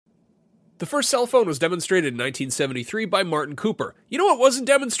The first cell phone was demonstrated in 1973 by Martin Cooper. You know what wasn't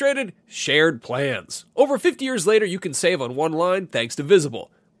demonstrated? Shared plans. Over 50 years later, you can save on one line thanks to Visible.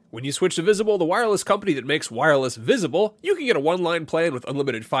 When you switch to Visible, the wireless company that makes wireless visible, you can get a one-line plan with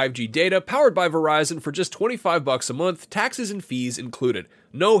unlimited 5G data powered by Verizon for just $25 a month, taxes and fees included.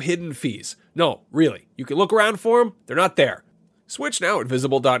 No hidden fees. No, really. You can look around for them. They're not there. Switch now at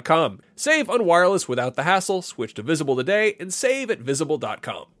Visible.com. Save on wireless without the hassle. Switch to Visible today and save at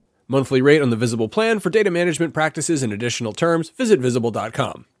Visible.com. Monthly rate on the Visible plan for data management practices and additional terms. Visit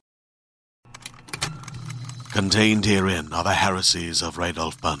Visible.com. Contained herein are the heresies of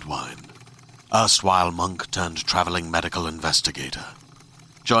Radolf Burntwine, erstwhile monk turned traveling medical investigator.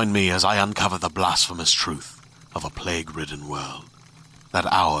 Join me as I uncover the blasphemous truth of a plague-ridden world, that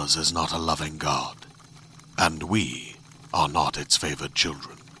ours is not a loving God, and we are not its favored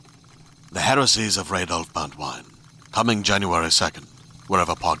children. The heresies of Radolf Burntwine, coming January 2nd,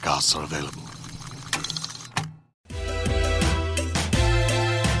 wherever podcasts are available.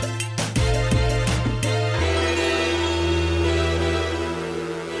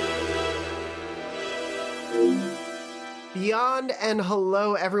 Beyond and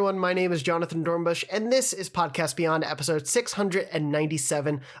hello everyone, my name is Jonathan Dornbush and this is Podcast Beyond, episode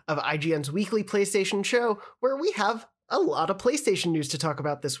 697 of IGN's weekly PlayStation show, where we have a lot of PlayStation news to talk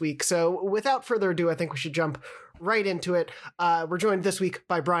about this week. So without further ado, I think we should jump right into it. We're joined this week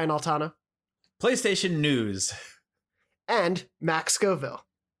by Brian Altana. PlayStation news. And Max Scoville.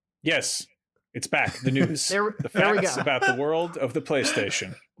 Yes, it's back. The news. There facts we go. About the world of the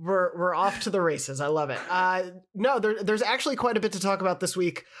PlayStation. We're off to the races. I love it. No, there's actually quite a bit to talk about this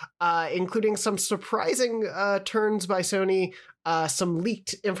week, including some surprising turns by Sony, some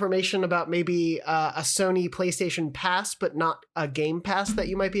leaked information about maybe a Sony PlayStation Pass, but not a Game Pass that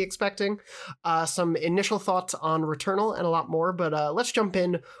you might be expecting, some initial thoughts on Returnal, and a lot more. But let's jump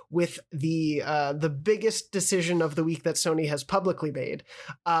in with the biggest decision of the week that Sony has publicly made,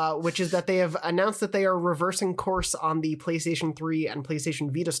 which is that they have announced that they are reversing course on the PlayStation 3 and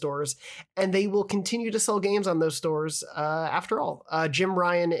PlayStation Vita stores, and they will continue to sell games on those stores after all. Jim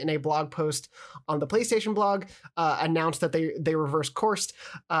Ryan, in a blog post on the PlayStation blog, announced that they reversed course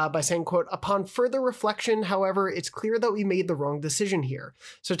by saying, quote, "Upon further reflection, however, it's clear that we made the wrong decision here.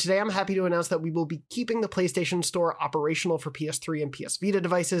 So today I'm happy to announce that we will be keeping the PlayStation Store operational for PS3 and PS Vita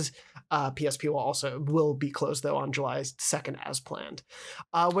devices. PSP will be closed, though, on July 2nd as planned.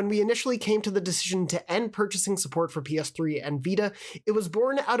 When we initially came to the decision to end purchasing support for PS3 and Vita, it was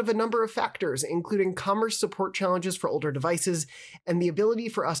born out of a number of factors, including commerce support challenges for older devices and the ability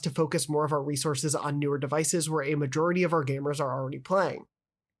for us to focus more of our resources on newer devices where a majority of our gamers are already playing.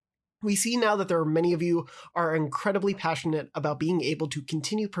 We see now that there are many of you are incredibly passionate about being able to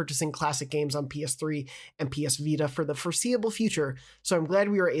continue purchasing classic games on PS3 and PS Vita for the foreseeable future, so I'm glad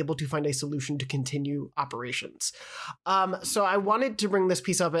we were able to find a solution to continue operations." So I wanted to bring this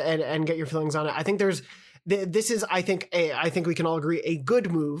piece up and get your feelings on it. I think this is, I think we can all agree, a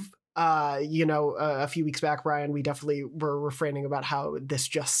good move. A few weeks back, Brian, we definitely were refraining about how this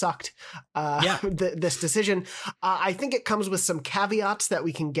just sucked. This decision. I think it comes with some caveats that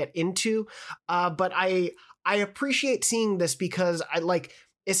we can get into. But I appreciate seeing this because I like,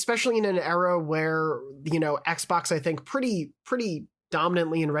 especially in an era where, Xbox, I think pretty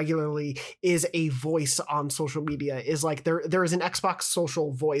dominantly and regularly is a voice on social media, is like there is an Xbox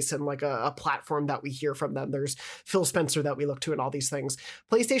social voice and like a platform that we hear from them. There's Phil Spencer that we look to and all these things.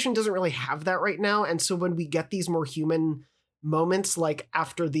 PlayStation doesn't really have that right now. And so when we get these more human moments, like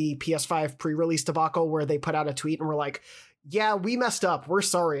after the PS5 pre-release debacle where they put out a tweet and were like, "Yeah, we messed up. We're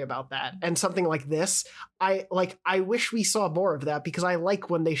sorry about that." And something like this, I wish we saw more of that, because I like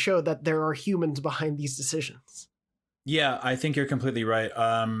when they show that there are humans behind these decisions. Yeah, I think you're completely right.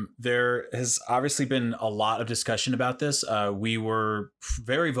 There has obviously been a lot of discussion about this. We were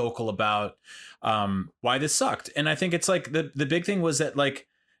very vocal about why this sucked. And I think it's like the big thing was that like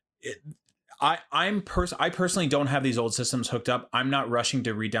I personally don't have these old systems hooked up. I'm not rushing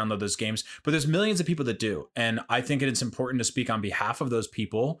to re-download those games, but there's millions of people that do. And I think it's important to speak on behalf of those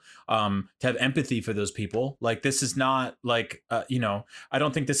people, to have empathy for those people. Like, this is not like, I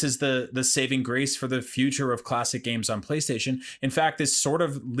don't think this is the saving grace for the future of classic games on PlayStation. In fact, this sort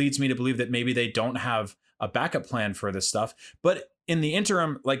of leads me to believe that maybe they don't have a backup plan for this stuff. But in the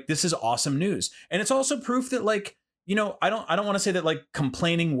interim, like, this is awesome news. And it's also proof that, like, I don't want to say that like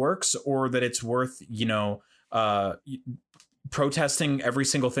complaining works or that it's worth, protesting every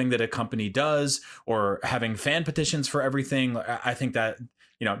single thing that a company does or having fan petitions for everything. I think that,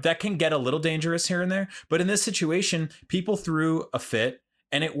 that can get a little dangerous here and there. But in this situation, people threw a fit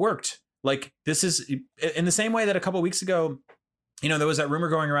and it worked. Like, this is in the same way that a couple of weeks ago, there was that rumor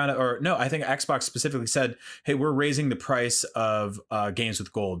going around, or no, I think Xbox specifically said, hey, we're raising the price of games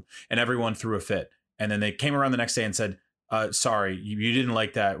with gold, and everyone threw a fit. And then they came around the next day and said, sorry, you didn't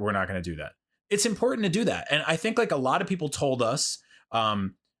like that. We're not going to do that. It's important to do that. And I think like a lot of people told us,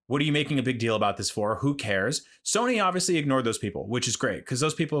 what are you making a big deal about this for? Who cares? Sony obviously ignored those people, which is great because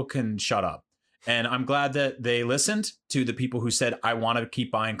those people can shut up. And I'm glad that they listened to the people who said, I want to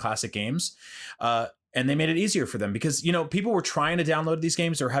keep buying classic games. And they made it easier for them because, people were trying to download these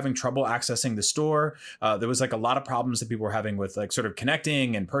games. They were having trouble accessing the store. There was like a lot of problems that people were having with like sort of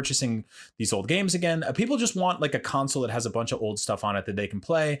connecting and purchasing these old games again. People just want like a console that has a bunch of old stuff on it that they can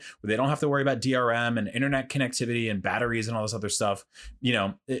play, where they don't have to worry about DRM and internet connectivity and batteries and all this other stuff.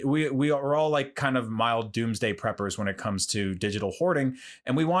 We are all like kind of mild doomsday preppers when it comes to digital hoarding,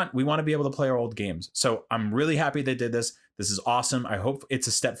 and we want to be able to play our old games. So I'm really happy they did this. This is awesome. I hope it's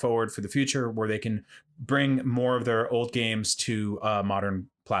a step forward for the future where they can bring more of their old games to modern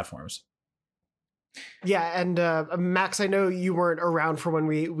platforms. Yeah, and Max, I know you weren't around for when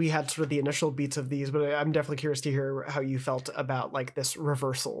we had sort of the initial beats of these, but I'm definitely curious to hear how you felt about like this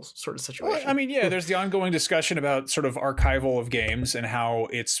reversal sort of situation. Well, I mean, yeah, there's the ongoing discussion about sort of archival of games and how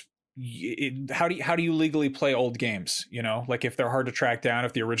how do you legally play old games, like if they're hard to track down,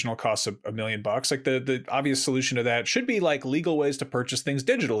 if the original costs $1 million, like the obvious solution to that should be like legal ways to purchase things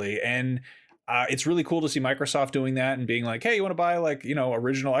digitally. And it's really cool to see Microsoft doing that and being like, hey, you want to buy like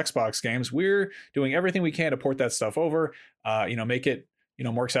original Xbox games, we're doing everything we can to port that stuff over, make it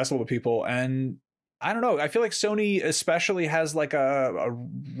more accessible to people. And I don't know. I feel like Sony especially has like a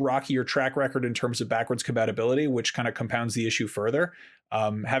rockier track record in terms of backwards compatibility, which kind of compounds the issue further.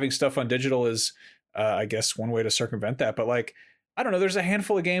 Having stuff on digital is, I guess, one way to circumvent that. But like, I don't know, there's a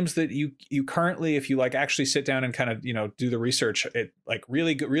handful of games that you currently, if you like actually sit down and kind of, do the research, it like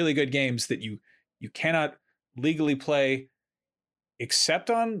really good games that you cannot legally play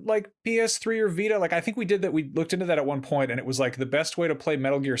except on like PS3 or Vita. Like I think we looked into that at one point, and it was like the best way to play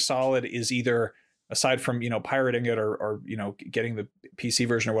Metal Gear Solid is either, aside from, pirating it or getting the PC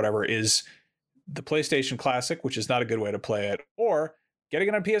version or whatever, is the PlayStation Classic, which is not a good way to play it, or getting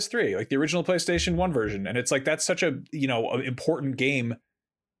it on PS3, like the original PlayStation 1 version. And it's like, that's such a, an important game.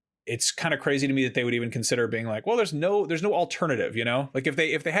 It's kind of crazy to me that they would even consider being like, well, there's no alternative, like if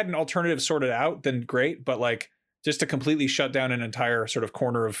they had an alternative sorted out, then great. But like just to completely shut down an entire sort of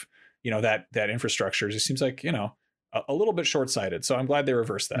corner of, that infrastructure, it seems like, a little bit short-sighted. So I'm glad they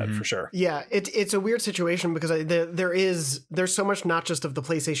reversed that for sure. Yeah, it's a weird situation because there's so much not just of the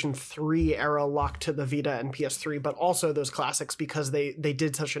PlayStation 3 era locked to the Vita and PS3, but also those classics because they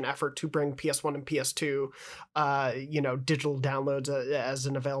did such an effort to bring PS1 and PS2, digital downloads as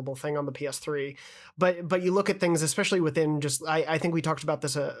an available thing on the PS3. But you look at things, especially within just, I think we talked about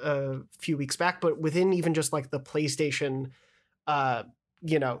this a few weeks back, but within even just like the PlayStation,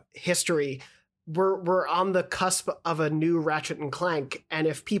 history, we're on the cusp of a new Ratchet and Clank, and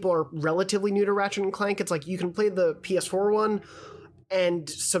if people are relatively new to Ratchet and Clank, it's like you can play the PS4 one and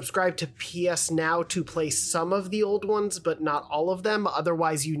subscribe to PS Now to play some of the old ones, but not all of them.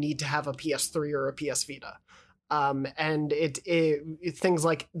 Otherwise, you need to have a PS3 or a PS Vita. And it things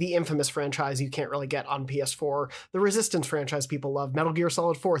like the Infamous franchise you can't really get on PS4. The Resistance franchise people love. Metal Gear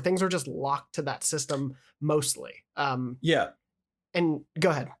Solid 4. Things are just locked to that system mostly. Yeah. And go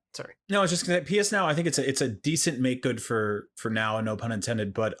ahead. Sorry. No, I was just gonna say PS Now. I think it's a decent make good for now, and no pun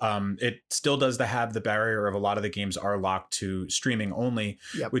intended. But it still does have the barrier of a lot of the games are locked to streaming only,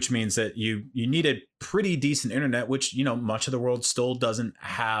 which means that you need a pretty decent internet, which much of the world still doesn't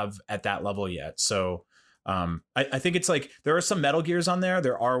have at that level yet. So I think it's like there are some Metal Gears on there.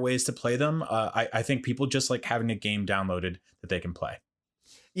 There are ways to play them. I think people just like having a game downloaded that they can play.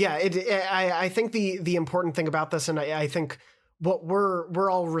 Yeah, I think the important thing about this, and I think what we're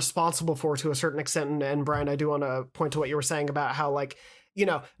all responsible for to a certain extent, and Brian, I do want to point to what you were saying about how like,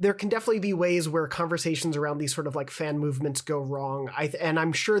 there can definitely be ways where conversations around these sort of like fan movements go wrong. And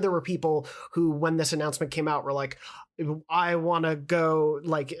I'm sure there were people who, when this announcement came out, were like, I want to go,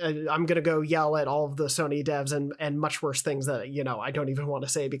 like, I'm going to go yell at all of the Sony devs and much worse things that, I don't even want to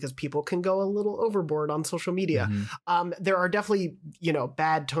say because people can go a little overboard on social media. Mm-hmm. There are definitely,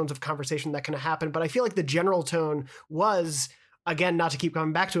 bad tones of conversation that can happen. But I feel like the general tone was, again, not to keep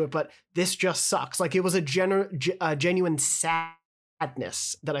coming back to it, but this just sucks. Like it was a genuine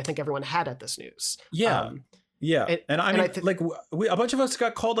sadness that I think everyone had at this news. Yeah. And I mean, like a bunch of us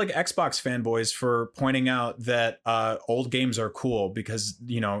got called like Xbox fanboys for pointing out that old games are cool because,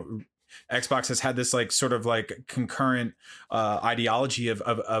 Xbox has had this like sort of like concurrent ideology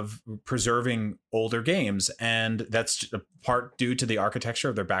of preserving older games, and that's part due to the architecture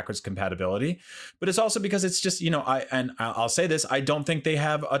of their backwards compatibility, but it's also because it's just, I'll say this, I don't think they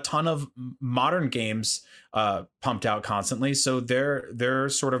have a ton of modern games pumped out constantly, so they're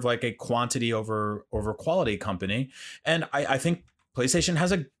sort of like a quantity over quality company, and I think PlayStation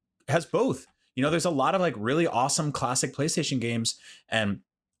has both. There's a lot of like really awesome classic PlayStation games, and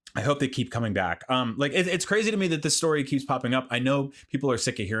I hope they keep coming back. It's crazy to me that this story keeps popping up. I know people are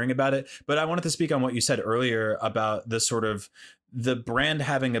sick of hearing about it, but I wanted to speak on what you said earlier about the sort of the brand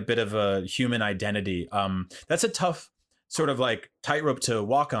having a bit of a human identity. That's a tough sort of like tightrope to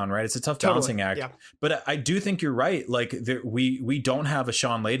walk on, right? It's a tough balancing act. Yeah. But I do think you're right. Like we don't have a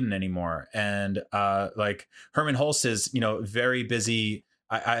Sean Layden anymore, and like Herman Hulst is very busy.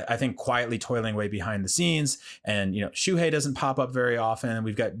 I think quietly toiling away behind the scenes, and Shuhei doesn't pop up very often.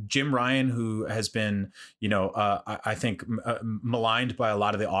 We've got Jim Ryan, who has been I think maligned by a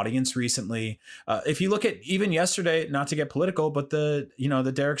lot of the audience recently. If you look at even yesterday, not to get political, but the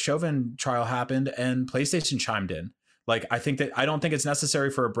Derek Chauvin trial happened and PlayStation chimed in. Like, I don't think it's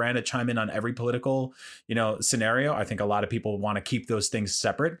necessary for a brand to chime in on every political scenario. I think a lot of people want to keep those things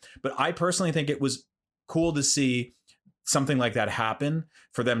separate, but I personally think it was cool to see something like that happen,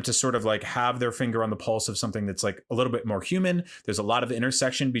 for them to sort of like have their finger on the pulse of something that's like a little bit more human. There's a lot of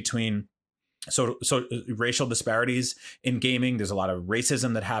intersection between so racial disparities in gaming. There's a lot of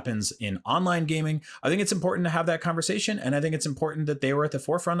racism that happens in online gaming. I think it's important to have that conversation, and I think it's important that they were at the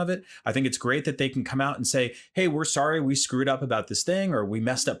forefront of it. I think it's great that they can come out and say, hey, we're sorry we screwed up about this thing, or we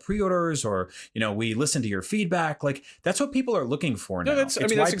messed up pre-orders, or we listened to your feedback. Like, that's what people are looking for now. That's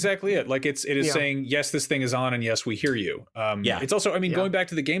exactly it. Like, it is saying, yes, this thing is on, and yes, we hear you. It's also, going back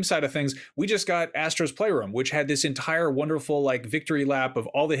to the game side of things, we just got Astro's Playroom, which had this entire wonderful like victory lap of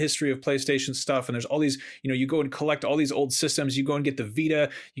all the history of PlayStation stuff, and there's all these, you go and collect all these old systems, you go and get the Vita,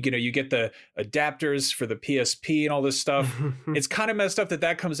 you get the adapters for the PSP and all this stuff. It's kind of messed up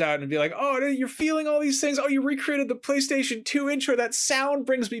that comes out and be like, oh, you're feeling all these things, oh, you recreated the PlayStation 2 intro, that sound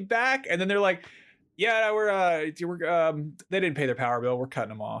brings me back, and then they're like, yeah, we're they didn't pay their power bill, we're cutting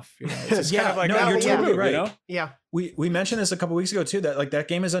them off. It's just kind of like, no, you're totally right. Yeah. We mentioned this a couple weeks ago too, that like that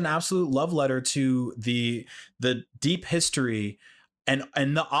game is an absolute love letter to the deep history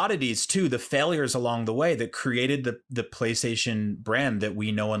and the oddities too, the failures along the way that created the PlayStation brand that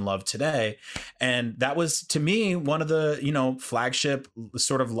we know and love today. And that was, to me, one of the flagship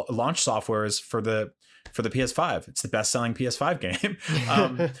sort of launch softwares for the PS5. It's the best-selling PS5 game.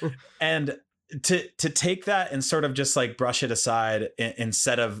 And to take that and sort of just like brush it aside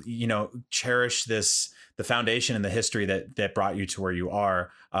instead of cherish the foundation and the history that brought you to where you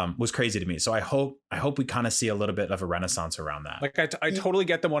are, was crazy to me. So I hope we kind of see a little bit of a renaissance around that. Like I totally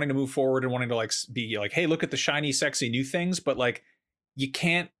get them wanting to move forward and wanting to like be like, hey, look at the shiny, sexy new things, but like you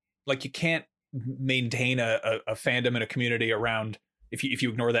can't maintain a fandom and a community around if you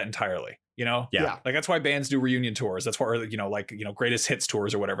ignore that entirely. Yeah. Like that's why bands do reunion tours. That's why greatest hits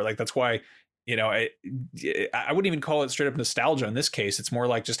tours or whatever. Like that's why I wouldn't even call it straight up nostalgia in this case. It's more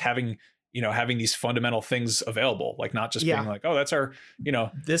like just having these fundamental things available, like not just being like, oh, that's our,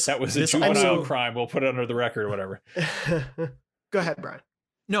 that was a juvenile crime, we'll put it under the record or whatever. Go ahead, Brian.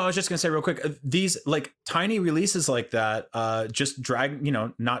 No, I was just going to say real quick, these like tiny releases like that, just drag,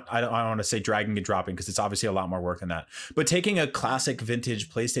 I don't want to say dragging and dropping, because it's obviously a lot more work than that, but taking a classic vintage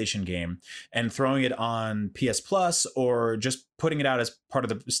PlayStation game and throwing it on PS Plus, or just putting it out as part of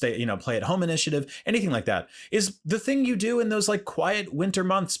the play at home initiative, anything like that is the thing you do in those like quiet winter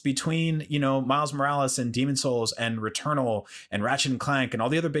months between, Miles Morales and Demon's Souls and Returnal and Ratchet and Clank and all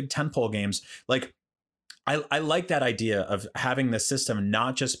the other big tentpole games. Like, I like that idea of having the system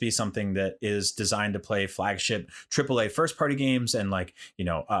not just be something that is designed to play flagship AAA first party games and like,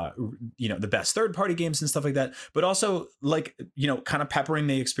 the best third party games and stuff like that, but also like, kind of peppering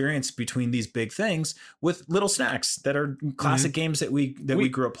the experience between these big things with little snacks that are classic games that we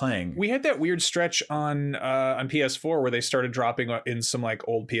grew up playing. We had that weird stretch on PS4 where they started dropping in some like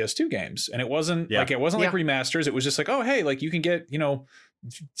old PS2 games, and it wasn't like remasters. It was just like, oh, hey, like you can get,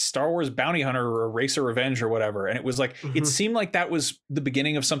 Star Wars Bounty Hunter or Racer Revenge or whatever, and it was like it seemed like that was the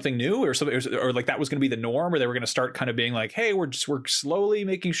beginning of something new, or something, or like that was going to be the norm, or they were going to start kind of being like, hey, we're slowly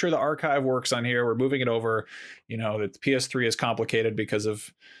making sure the archive works on here, we're moving it over, that PS3 is complicated because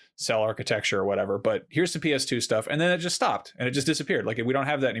of cell architecture or whatever, but here's the PS2 stuff, and then it just stopped and it just disappeared. Like, we don't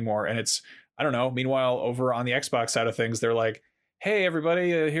have that anymore, and it's, I don't know. Meanwhile, over on the Xbox side of things, they're like, hey,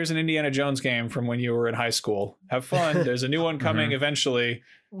 everybody, here's an Indiana Jones game from when you were in high school. Have fun. There's a new one coming eventually.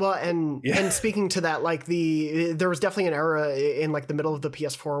 Well, and speaking to that, like there was definitely an era in like the middle of the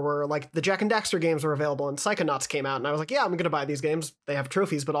PS4 where like the Jak and Daxter games were available and Psychonauts came out, and I was like, yeah, I'm gonna buy these games. They have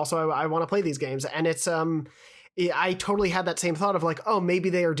trophies, but also I want to play these games, and it's I totally had that same thought of like, oh, maybe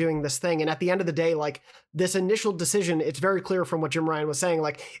they are doing this thing. And at the end of the day, like this initial decision, it's very clear from what Jim Ryan was saying,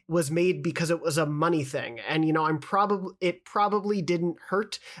 like was made because it was a money thing. And, you know, it probably didn't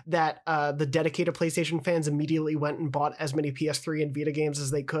hurt that the dedicated PlayStation fans immediately went and bought as many PS3 and Vita games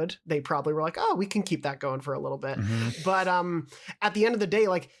as they could. They probably were like, oh, we can keep that going for a little bit. But at the end of the day,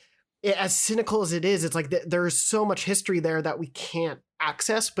 like as cynical as it is, it's like there's so much history there that we can't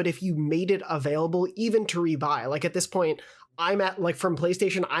access. But if you made it available even to rebuy, like at this point, I'm at like from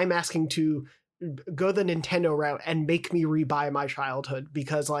PlayStation, I'm asking to go the Nintendo route and make me rebuy my childhood,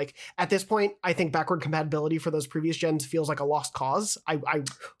 because like at this point, I think backward compatibility for those previous gens feels like a lost cause. I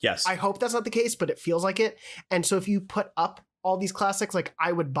hope that's not the case, but it feels like it. And so if you put up all these classics, like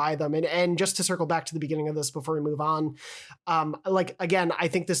I would buy them. And just to circle back to the beginning of this before we move on, like again, I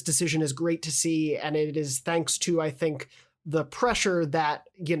think this decision is great to see, and it is thanks to, I think, the pressure that,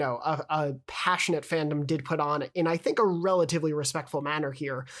 you know, a passionate fandom did put on in, I think, a relatively respectful manner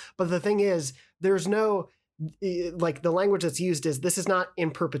here. But the thing is, there's no, like the language that's used is, this is not in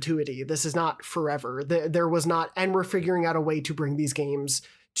perpetuity. This is not forever. There was not, and we're figuring out a way to bring these games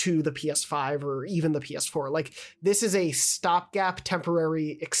to the PS5 or even the PS4. Like this is a stopgap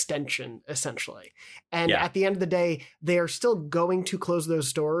temporary extension, essentially. And at the end of the day, they are still going to close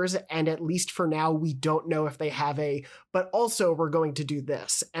those doors. And at least for now, we don't know if they have but also we're going to do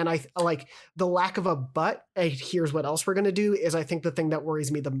this. And I like the lack of a but, here's what else we're going to do is, I think, the thing that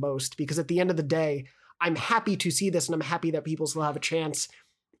worries me the most, because at the end of the day, I'm happy to see this and I'm happy that people still have a chance.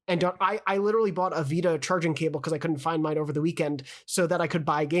 And I literally bought a Vita charging cable because I couldn't find mine over the weekend so that I could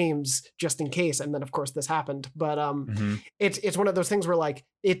buy games just in case. And then of course this happened. But it's one of those things where like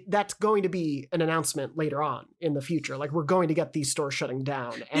that's going to be an announcement later on in the future. Like we're going to get these stores shutting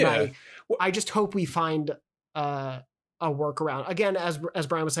down. And I just hope we find a workaround. Again, as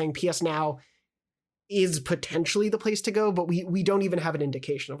Brian was saying, PS Now is potentially the place to go, but we don't even have an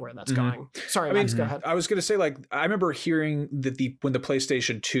indication of where that's going. Sorry, Max, go ahead. I was going to say, like, I remember hearing that when the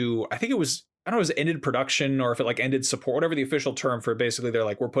PlayStation 2, I think it was, I don't know, it was ended production or if it like ended support, whatever the official term for it, basically they're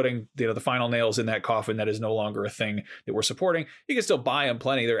like, we're putting, you know, the final nails in that coffin. That is no longer a thing that we're supporting. You can still buy them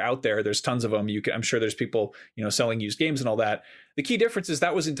plenty. They're out there. There's tons of them. I'm sure there's people, you know, selling used games and all that. The key difference is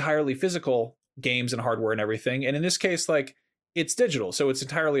that was entirely physical games and hardware and everything. And in this case, like, it's digital, so it's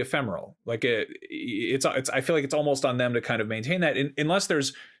entirely ephemeral. Like it's I feel like it's almost on them to kind of maintain that, unless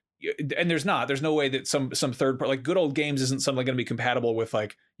there's no way that some third part, like good old games, isn't suddenly going to be compatible with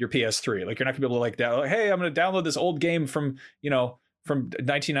like your PS3. Like you're not going to be able to like download, hey, I'm going to download this old game from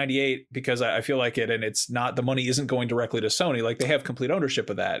 1998 because I feel like it, and it's not, the money isn't going directly to Sony. Like they have complete ownership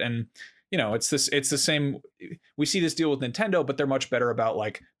of that. And you know, it's the same. We see this deal with Nintendo, but they're much better about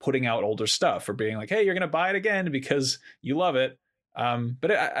like putting out older stuff or being like, hey, you're going to buy it again because you love it.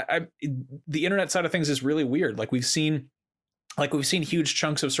 But the internet side of things is really weird. Like we've seen huge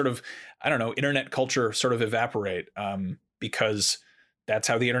chunks of sort of, I don't know, internet culture sort of evaporate because that's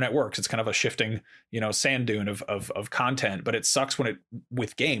how the internet works. It's kind of a shifting, you know, sand dune of content. But it sucks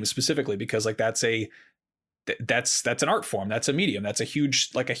with games specifically, because like that's an art form, that's a medium, that's a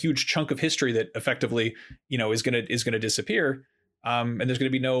huge chunk of history that effectively, you know, is gonna disappear, and there's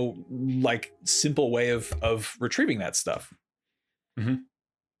gonna be no like simple way of retrieving that stuff. I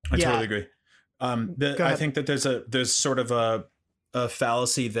totally agree. I think that there's sort of a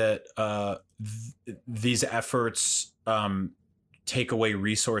fallacy that these efforts take away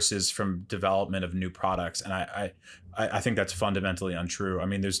resources from development of new products, and I think that's fundamentally untrue. I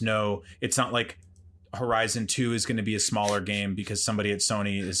mean, it's not like Horizon 2 is going to be a smaller game because somebody at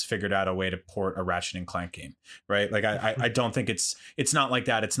Sony has figured out a way to port a Ratchet and Clank game, right? Like I don't think it's not like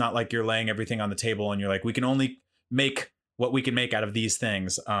that. It's not like you're laying everything on the table and you're like, we can only make what we can make out of these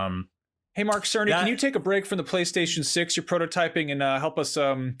things. Hey, Mark Cerny, can you take a break from the PlayStation 6 you're prototyping and help us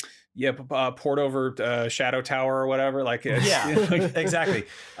port over Shadow Tower or whatever? Like, exactly.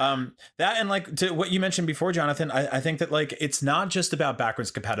 That, and like to what you mentioned before, Jonathan, I think that like it's not just about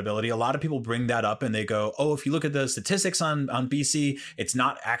backwards compatibility. A lot of people bring that up and they go, oh, if you look at the statistics on BC, it's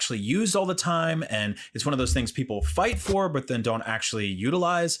not actually used all the time, and it's one of those things people fight for but then don't actually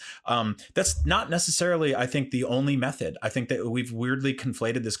utilize. That's not necessarily, I think, the only method. I think that we've weirdly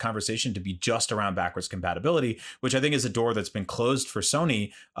conflated this conversation to be just around backwards compatibility, which I think is a door that's been closed for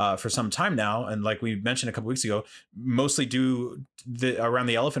Sony for some time now. And like we mentioned a couple weeks ago, mostly due around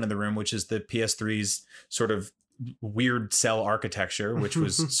the elephant in the room, which is the PS3's sort of weird cell architecture, which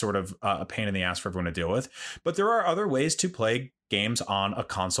was sort of a pain in the ass for everyone to deal with. But there are other ways to play games on a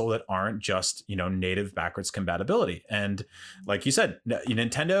console that aren't just, native backwards compatibility. And like you said,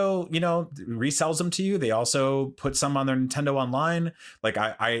 Nintendo, resells them to you. They also put some on their Nintendo Online. Like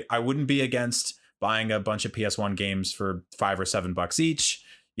I wouldn't be against buying a bunch of PS1 games for $5 or $7 each.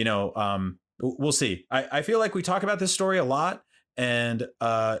 We'll see. I feel like we talk about this story a lot, and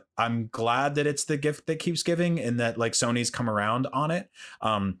I'm glad that it's the gift that keeps giving, and that like Sony's come around on it.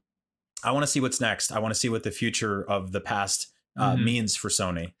 I want to see what's next. I want to see what the future of the past means for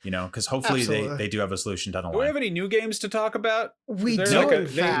Sony, because hopefully they do have a solution down the line. Do we have any new games to talk about? We do,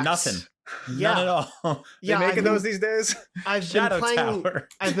 nothing. Yeah. None at all. They making those these days? I've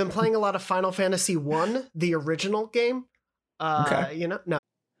been playing a lot of Final Fantasy 1, the original game. Okay. No.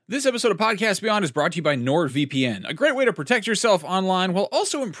 This episode of Podcast Beyond is brought to you by NordVPN, a great way to protect yourself online while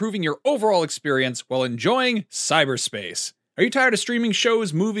also improving your overall experience while enjoying cyberspace. Are you tired of streaming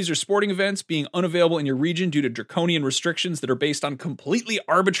shows, movies, or sporting events being unavailable in your region due to draconian restrictions that are based on completely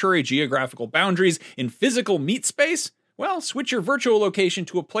arbitrary geographical boundaries in physical meat space? Well, switch your virtual location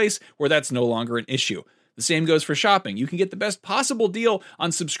to a place where that's no longer an issue. The same goes for shopping. You can get the best possible deal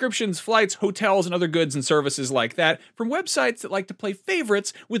on subscriptions, flights, hotels, and other goods and services like that from websites that like to play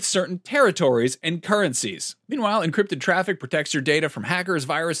favorites with certain territories and currencies. Meanwhile, encrypted traffic protects your data from hackers,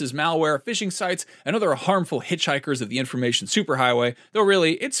 viruses, malware, phishing sites, and other harmful hitchhikers of the information superhighway, though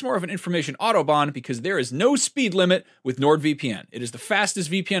really, it's more of an information autobahn because there is no speed limit with NordVPN. It is the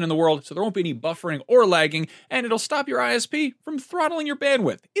fastest VPN in the world, so there won't be any buffering or lagging, and it'll stop your ISP from throttling your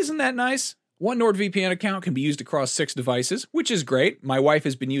bandwidth. Isn't that nice? One NordVPN account can be used across 6 devices, which is great. My wife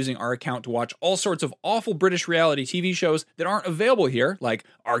has been using our account to watch all sorts of awful British reality TV shows that aren't available here, like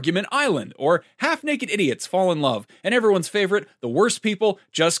Argument Island or Half-Naked Idiots Fall in Love, and everyone's favorite, The Worst People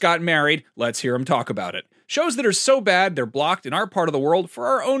Just Got Married. Let's hear them talk about it. Shows that are so bad they're blocked in our part of the world for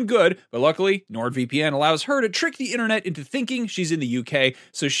our own good, but luckily, NordVPN allows her to trick the internet into thinking she's in the UK,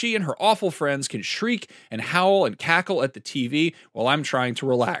 so she and her awful friends can shriek and howl and cackle at the TV while I'm trying to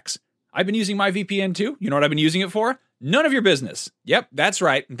relax. I've been using my VPN too. You know what I've been using it for? None of your business. Yep, that's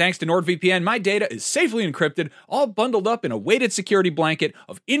right. And thanks to NordVPN, my data is safely encrypted, all bundled up in a weighted security blanket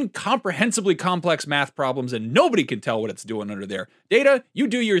of incomprehensibly complex math problems, and nobody can tell what it's doing under there. Data, you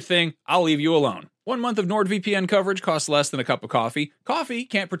do your thing. I'll leave you alone. 1 month of NordVPN coverage costs less than a cup of coffee. Coffee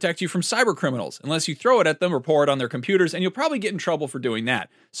can't protect you from cyber criminals unless you throw it at them or pour it on their computers, and you'll probably get in trouble for doing that.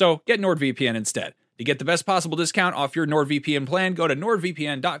 So get NordVPN instead. To get the best possible discount off your NordVPN plan, go to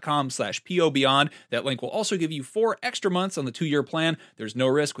nordvpn.com/POBeyond. That link will also give you 4 extra months on the 2-year plan. There's no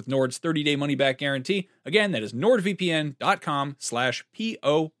risk with Nord's 30-day money-back guarantee. Again, that is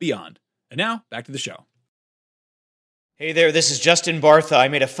nordvpn.com/POBeyond. And now, back to the show. Hey there, this is Justin Bartha. I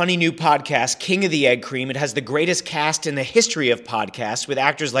made a funny new podcast, King of the Egg Cream. It has the greatest cast in the history of podcasts with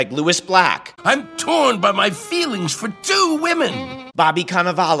actors like Louis Black. I'm torn by my feelings for 2 women. Bobby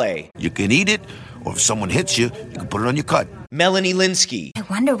Cannavale. You can eat it, or if someone hits you, you can put it on your cut. Melanie Linsky. I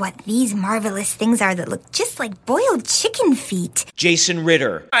wonder what these marvelous things are that look just like boiled chicken feet. Jason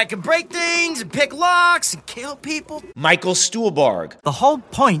Ritter. I can break things and pick locks and kill people. Michael Stuhlbarg. The whole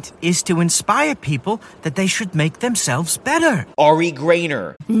point is to inspire people that they should make themselves better. Ari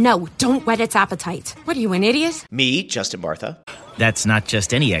Grainer. No, don't whet its appetite. What are you, an idiot? Me, Justin Bartha. That's not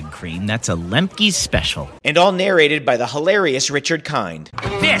just any egg cream, that's a Lemke's special. And all narrated by the hilarious Richard Kind.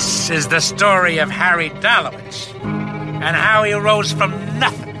 This is the story of Harry Dalowitz and how he rose from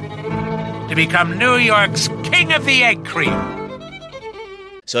nothing to become New York's King of the Egg Cream.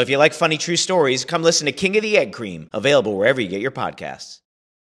 So if you like funny true stories, come listen to King of the Egg Cream, available wherever you get your podcasts.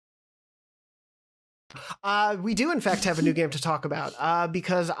 We do, in fact, have a new game to talk about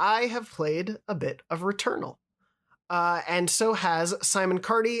because I have played a bit of Returnal. And so has Simon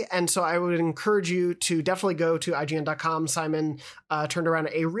Carty. And so I would encourage you to definitely go to IGN.com. Simon turned around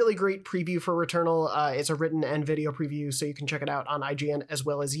a really great preview for Returnal. It's a written and video preview, so you can check it out on IGN as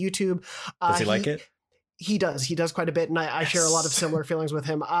well as YouTube. Does he like it? He does quite a bit, and I share a lot of similar feelings with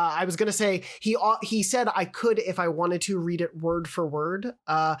him. I was going to say, he said I could, if I wanted to, read it word for word,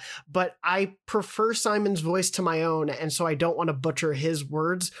 but I prefer Simon's voice to my own, and so I don't want to butcher his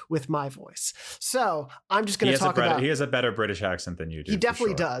words with my voice. So I'm just going to talk about... He has a better British accent than you do. He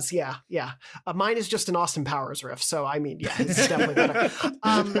definitely does, yeah. Mine is just an Austin Powers riff, so I mean, yeah, it's definitely better.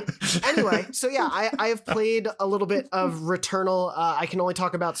 Anyway, so yeah, I have played a little bit of Returnal. I can only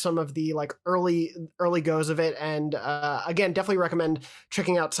talk about some of the like early goes of it, and again, definitely recommend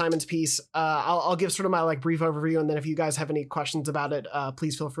checking out Simon's piece. I'll give sort of my like brief overview, and then if you guys have any questions about it,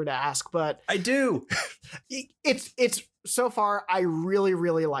 please feel free to ask. But I do. It's so far, I really,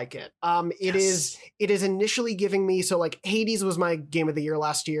 really like it. It is initially giving me, so like Hades was my game of the year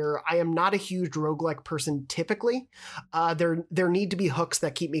last year. I am not a huge roguelike person typically. There need to be hooks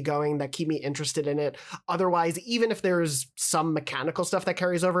that keep me going, that keep me interested in it. Otherwise, even if there's some mechanical stuff that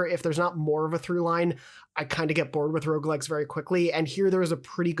carries over, if there's not more of a through line, I kind of get bored with roguelikes very quickly. And here there is a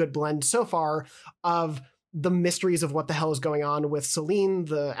pretty good blend so far of the mysteries of what the hell is going on with Selene,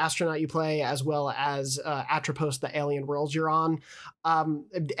 the astronaut you play, as well as Atropos, the alien world you're on.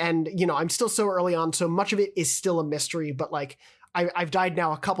 And, you know, I'm still so early on, so much of it is still a mystery, but like I've died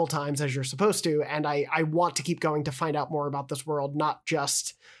now a couple times as you're supposed to, and I want to keep going to find out more about this world, not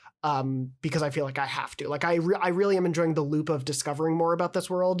just because I feel like I have to. Like I really am enjoying the loop of discovering more about this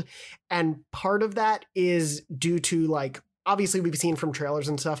world, and part of that is due to like, obviously we've seen from trailers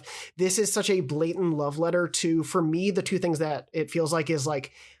and stuff, this is such a blatant love letter to, for me, the two things that it feels like is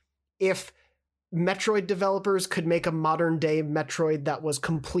like, if Metroid developers could make a modern day Metroid that was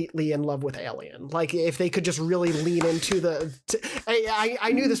completely in love with Alien, like if they could just really lean into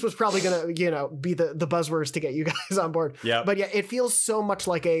I knew this was probably gonna, you know, be the buzzwords to get you guys on board. Yeah. But yeah, it feels so much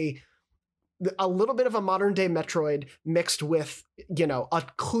like a little bit of a modern day Metroid mixed with, you know, a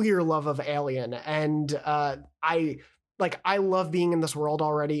clear love of Alien. And I love being in this world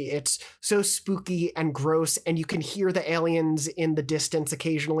already. It's so spooky and gross, and you can hear the aliens in the distance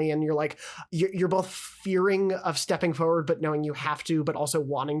occasionally, and you're like, you're both fearing of stepping forward, but knowing you have to, but also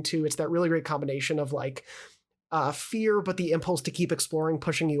wanting to. It's that really great combination of like fear, but the impulse to keep exploring,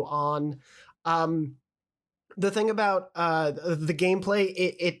 pushing you on. The thing about the gameplay,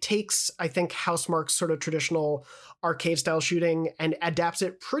 it takes, I think, Housemarque's sort of traditional arcade style shooting and adapts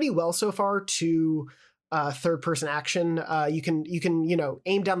it pretty well so far to third-person action. You can, you know,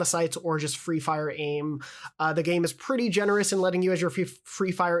 aim down the sights or just free fire aim. The game is pretty generous in letting you, as you're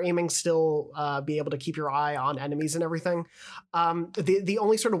free fire aiming, still be able to keep your eye on enemies and everything. The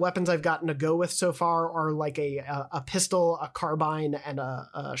only sort of weapons I've gotten to go with so far are like a pistol, a carbine, and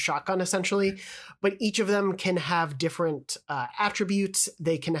a shotgun, essentially. But each of them can have different attributes.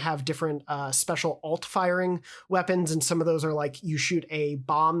 They can have different special alt firing weapons, and some of those are like you shoot a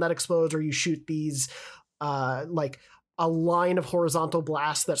bomb that explodes, or you shoot these like a line of horizontal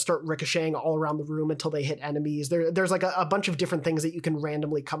blasts that start ricocheting all around the room until they hit enemies. There's like a bunch of different things that you can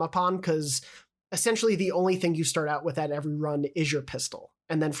randomly come upon, because essentially the only thing you start out with at every run is your pistol.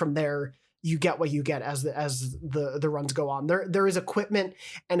 And then from there, you get what you get as the runs go on. There is equipment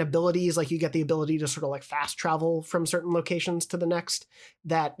and abilities, like you get the ability to sort of like fast travel from certain locations to the next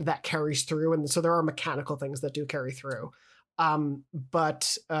that carries through. And so there are mechanical things that do carry through.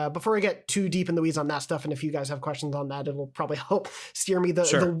 But before I get too deep in the weeds on that stuff, and if you guys have questions on that, it'll probably help steer me.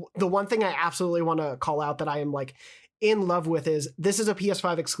 The one thing I absolutely want to call out that I am like in love with is this is a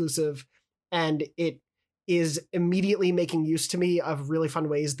PS5 exclusive, and it is immediately making use to me of really fun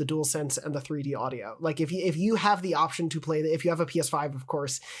ways, the DualSense and the 3D audio. Like if you have the option to play, if you have a PS5, of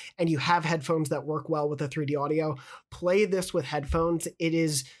course, and you have headphones that work well with the 3D audio, play this with headphones. It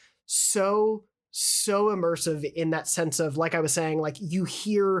is so immersive in that sense of, like I was saying, like you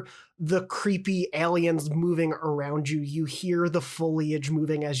hear the creepy aliens moving around you. You hear the foliage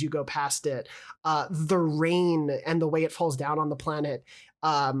moving as you go past it. The rain and the way it falls down on the planet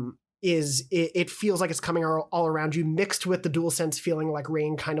it feels like it's coming all around you, mixed with the DualSense feeling like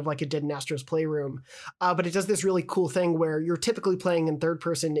rain, kind of like it did in Astro's Playroom. But it does this really cool thing where you're typically playing in third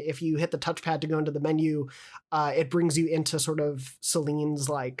person. If you hit the touchpad to go into the menu, it brings you into sort of Selene's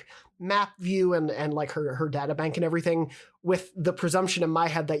like map view and like her data bank and everything, with the presumption in my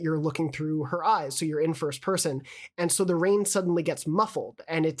head that you're looking through her eyes, so you're in first person. And so the rain suddenly gets muffled,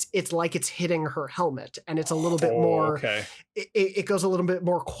 and it's like it's hitting her helmet, and it's a little bit more it goes a little bit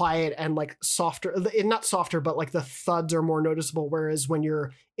more quiet and like softer, not softer, but like the thuds are more noticeable, whereas when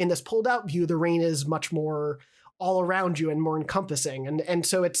you're in this pulled out view, the rain is much more all around you and more encompassing. And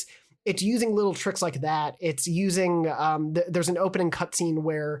so it's using little tricks like that. It's using there's an opening cutscene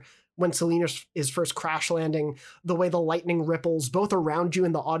where when Selene is first crash landing, the way the lightning ripples both around you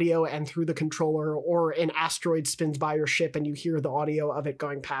in the audio and through the controller, or an asteroid spins by your ship and you hear the audio of it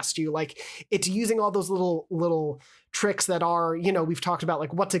going past you. Like it's using all those little tricks that are, you know, we've talked about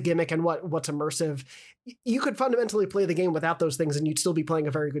like what's a gimmick and what's immersive. You could fundamentally play the game without those things and you'd still be playing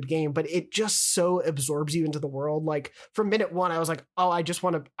a very good game, but it just so absorbs you into the world. Like from minute one, I was like, oh,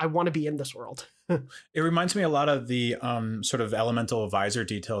 I want to be in this world. It reminds me a lot of the sort of elemental visor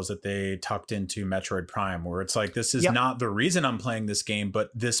details that they tucked into Metroid Prime, where it's like, this is not the reason I'm playing this game, but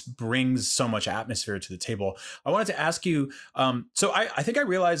this brings so much atmosphere to the table. I wanted to ask you, so I think I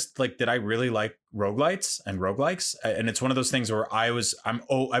realized like that I really like roguelites and roguelikes, and it's one of those things where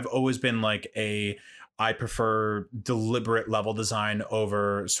I've always been like a I prefer deliberate level design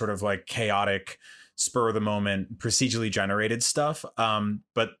over sort of like chaotic, spur of the moment, procedurally generated stuff.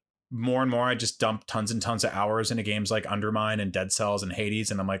 But more and more, I just dump tons and tons of hours into games like Undermine and Dead Cells and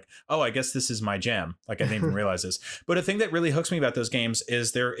Hades. And I'm like, oh, I guess this is my jam. Like, I didn't even realize this. But a thing that really hooks me about those games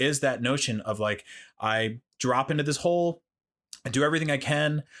is there is that notion of like, I drop into this hole, I do everything I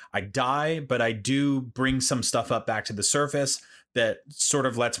can, I die, but I do bring some stuff up back to the surface that sort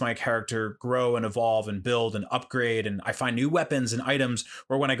of lets my character grow and evolve and build and upgrade. And I find new weapons and items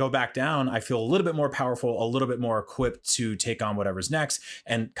where when I go back down, I feel a little bit more powerful, a little bit more equipped to take on whatever's next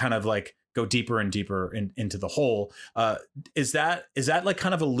and kind of like go deeper and deeper into the hole. Is that like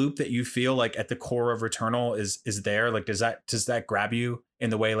kind of a loop that you feel like at the core of Returnal is there? Like, does that grab you in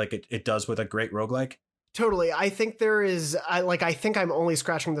the way like it does with a great roguelike? Totally. I think there is, I think I'm only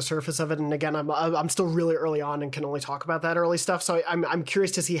scratching the surface of it. And again, I'm still really early on and can only talk about that early stuff. So I'm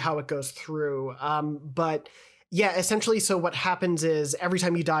curious to see how it goes through. But yeah, essentially, so what happens is every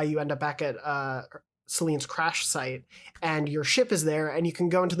time you die, you end up back at Celine's crash site and your ship is there and you can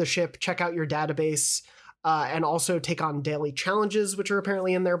go into the ship, check out your database, and also take on daily challenges, which are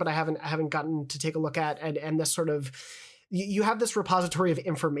apparently in there, but I haven't gotten to take a look at. And this sort of, you have this repository of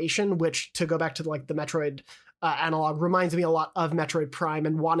information, which, to go back to like the Metroid analog, reminds me a lot of Metroid Prime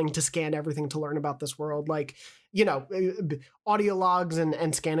and wanting to scan everything to learn about this world. Like, you know, audio logs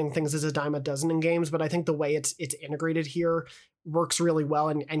and scanning things is a dime a dozen in games, but I think the way it's integrated here works really well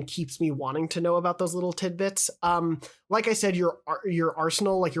and keeps me wanting to know about those little tidbits. Like I said, your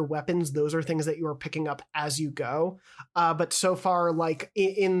arsenal, like your weapons, those are things that you are picking up as you go. But so far, like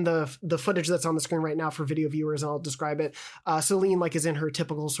in the footage that's on the screen right now for video viewers, and I'll describe it, Celine like is in her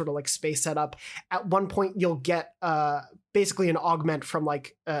typical sort of like space setup. At one point, you'll get basically an augment from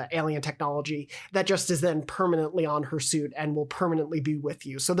like alien technology that just is then permanently on her suit and will permanently be with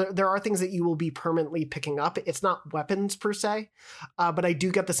you. So there are things that you will be permanently picking up. It's not weapons per se, but I do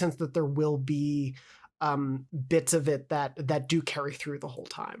get the sense that there will be bits of it that do carry through the whole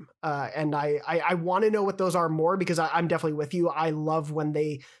time. And I want to know what those are more, because I'm definitely with you. I love when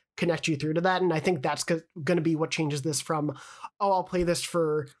they connect you through to that. And I think that's going to be what changes this from, oh, I'll play this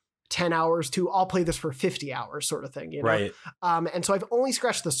for 10 hours to I'll play this for 50 hours sort of thing, you know? Right. And so I've only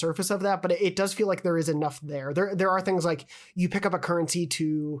scratched the surface of that, but it does feel like there is enough there. There are things like you pick up a currency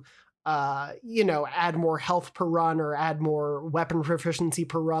to, you know, add more health per run or add more weapon proficiency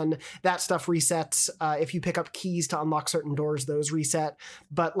per run. That stuff resets. If you pick up keys to unlock certain doors, those reset.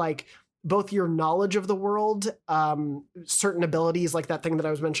 But like both your knowledge of the world, certain abilities, like that thing that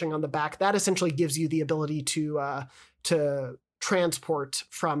I was mentioning on the back, that essentially gives you the ability to transport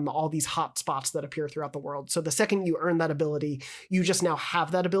from all these hot spots that appear throughout the world. So the second you earn that ability, you just now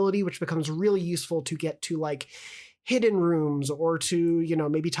have that ability, which becomes really useful to get to like hidden rooms or to, you know,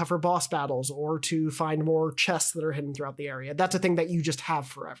 maybe tougher boss battles or to find more chests that are hidden throughout the area. That's a thing that you just have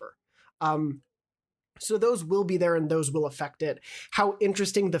forever. So those will be there and those will affect it. How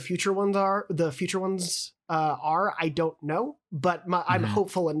interesting the future ones are, I don't know, but I'm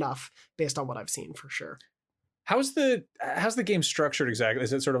hopeful enough based on what I've seen for sure. How's the game structured exactly?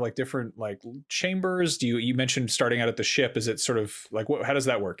 Is it sort of like different like chambers? You mentioned starting out at the ship? Is it sort of like how does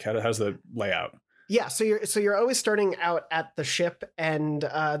that work? How's the layout? Yeah, so you're always starting out at the ship, and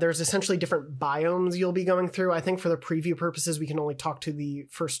there's essentially different biomes you'll be going through. I think for the preview purposes, we can only talk to the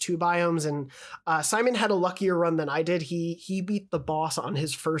first two biomes, and Simon had a luckier run than I did. He beat the boss on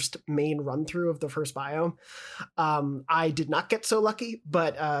his first main run through of the first biome. I did not get so lucky,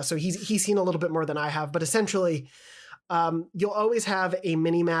 but so he's seen a little bit more than I have. But essentially, you'll always have a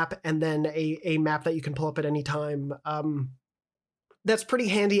mini map and then a map that you can pull up at any time. That's pretty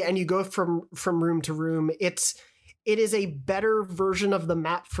handy, and you go from room to room. It is a better version of the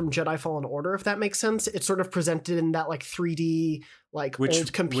map from Jedi Fallen Order, if that makes sense. It's sort of presented in that like 3D, like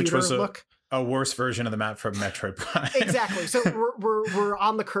old computer look. A worse version of the map from Metroid Prime. Exactly. So we're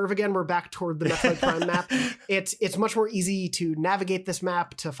on the curve again. We're back toward the Metroid Prime map. It's much more easy to navigate this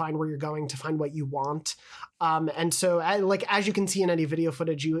map, to find where you're going, to find what you want. And so like as you can see in any video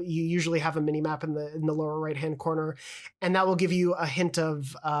footage, you usually have a mini map in the lower right hand corner, and that will give you a hint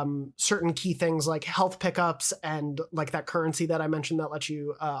of certain key things like health pickups and like that currency that I mentioned that lets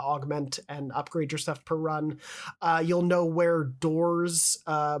you augment and upgrade your stuff per run. You'll know where doors,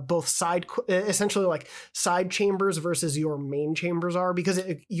 both essentially like side chambers versus your main chambers are, because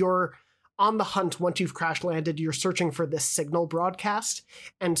you're on the hunt. Once you've crash landed, you're searching for this signal broadcast.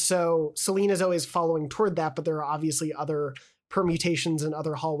 And so Celine is always following toward that, but there are obviously other permutations and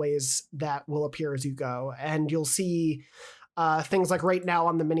other hallways that will appear as you go. And you'll see things like right now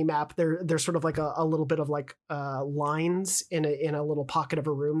on the mini map, there's sort of like a little bit of like lines in a little pocket of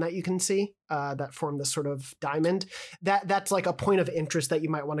a room that you can see that form this sort of diamond. That's like a point of interest that you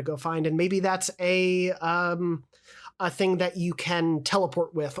might want to go find, and maybe that's a thing that you can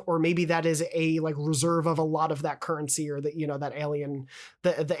teleport with, or maybe that is a like reserve of a lot of that currency, or that, you know, that alien,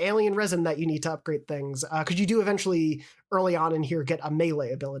 the alien resin that you need to upgrade things. Because you do eventually early on in here get a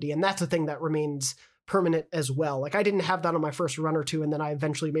melee ability, and that's a thing that remains permanent as well. Like I didn't have that on my first run or two, and then I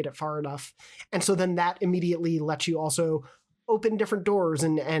eventually made it far enough, and so then that immediately lets you also open different doors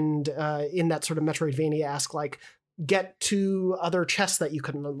and in that sort of Metroidvania-esque, like, get to other chests that you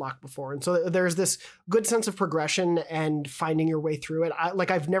couldn't unlock before. And so there's this good sense of progression and finding your way through it.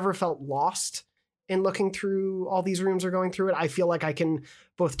 I've never felt lost in looking through all these rooms or going through it. I feel like I can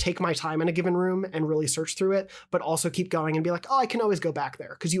both take my time in a given room and really search through it, but also keep going and be like, oh, I can always go back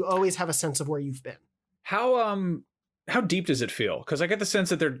there, because you always have a sense of where you've been. How deep does it feel? Because I get the sense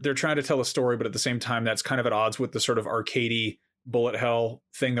that they're trying to tell a story, but at the same time, that's kind of at odds with the sort of arcadey bullet hell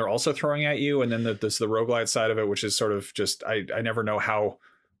thing they're also throwing at you. And then there's the roguelite side of it, which is sort of just, I never know how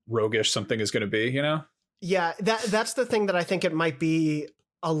roguish something is going to be, you know? Yeah, that's the thing that I think it might be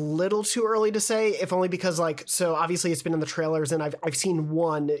a little too early to say, if only because, like, so obviously it's been in the trailers, and I've seen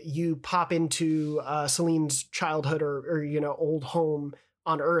one. You pop into Celine's childhood or you know, old home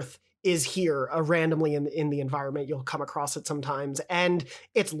on Earth is here randomly in the environment. You'll come across it sometimes, and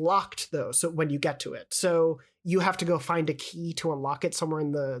it's locked though. So when you get to it, so you have to go find a key to unlock it somewhere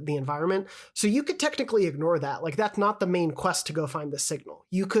in the environment. So you could technically ignore that. Like, that's not the main quest to go find the signal.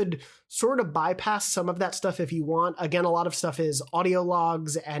 You could sort of bypass some of that stuff if you want. Again, a lot of stuff is audio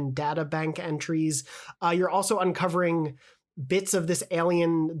logs and data bank entries. You're also uncovering bits of this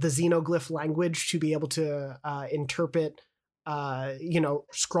alien, the xenoglyph language, to be able to interpret you know,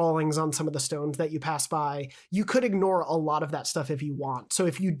 scrawlings on some of the stones that you pass by. You could ignore a lot of that stuff if you want. So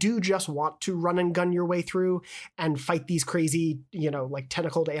if you do just want to run and gun your way through and fight these crazy, you know, like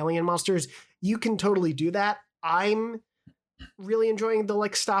tentacled alien monsters, you can totally do that. I'm really enjoying the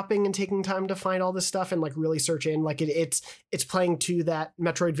like stopping and taking time to find all this stuff and like really search in. Like it's playing to that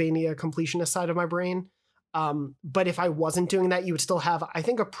Metroidvania completionist side of my brain. But if I wasn't doing that, you would still have, I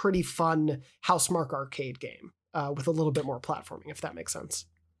think, a pretty fun Housemarque arcade game. With a little bit more platforming, if that makes sense.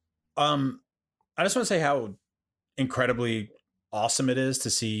 I just want to say how incredibly awesome it is to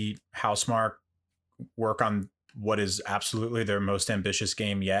see Housemarque work on what is absolutely their most ambitious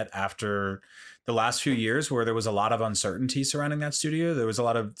game yet, after the last few years where there was a lot of uncertainty surrounding that studio. There was a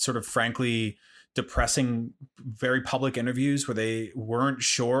lot of sort of frankly depressing, very public interviews where they weren't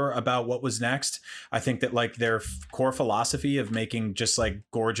sure about what was next. I think that like their core philosophy of making just like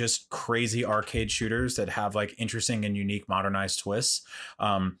gorgeous, crazy arcade shooters that have like interesting and unique modernized twists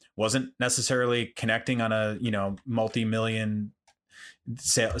wasn't necessarily connecting on a, you know, multi-million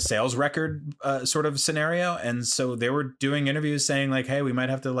sales record sort of scenario. And so they were doing interviews saying like, hey, we might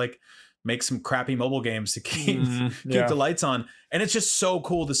have to like make some crappy mobile games to keep the lights on. And it's just so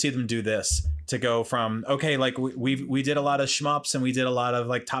cool to see them do this, to go from, okay, like we did a lot of shmups and we did a lot of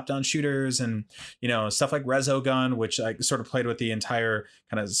like top-down shooters and, you know, stuff like Resogun, which I sort of played with the entire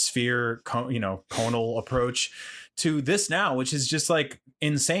kind of sphere, conal approach, to this now, which is just like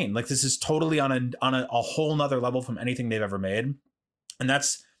insane. Like this is totally on a whole nother level from anything they've ever made. And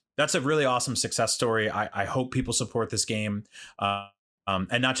that's a really awesome success story. I hope people support this game.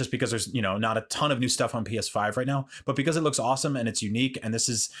 And not just because there's, you know, not a ton of new stuff on PS5 right now, but because it looks awesome and it's unique. And this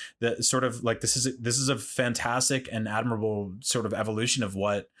is the sort of like, this is a fantastic and admirable sort of evolution of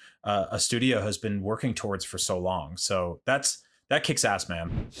what a studio has been working towards for so long. So that kicks ass,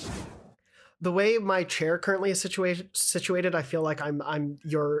 man. The way my chair currently is situated, I feel like I'm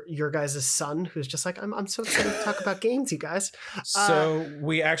your guys' son who's just like, I'm so excited to talk about games, you guys. So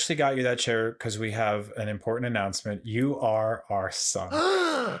we actually got you that chair because we have an important announcement. You are our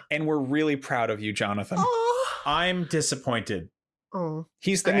son. And we're really proud of you, Jonathan. I'm disappointed. Oh,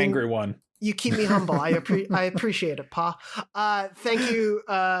 he's the angry one. You keep me humble. I appreciate it, Pa. Thank you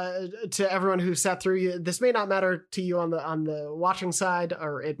to everyone who sat through. This may not matter to you on the watching side,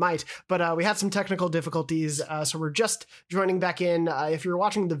 or it might, but we had some technical difficulties, so we're just joining back in. If you're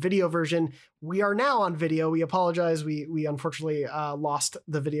watching the video version, we are now on video. We apologize. We unfortunately lost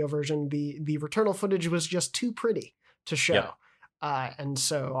the video version. The Returnal footage was just too pretty to show. Yeah. And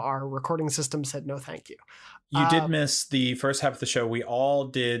so our recording system said no thank you. You did miss the first half of the show. We all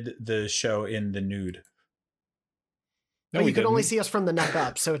did the show in the nude. No, but we you could only didn't. see us from the neck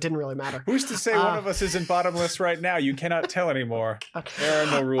up, so it didn't really matter. Who's to say one of us isn't bottomless right now? You cannot tell anymore. There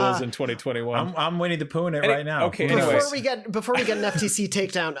are no rules in 2021. I'm Winnie the Pooh in it right now. Okay, Before anyways. we get an FTC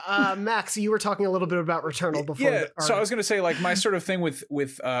takedown, Max, you were talking a little bit about Returnal before. Yeah, so I was going to say, like, my sort of thing with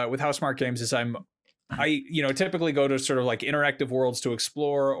Housemarque games is I typically go to sort of like interactive worlds to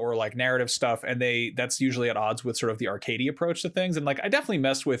explore or like narrative stuff, and that's usually at odds with sort of the arcadey approach to things. And like I definitely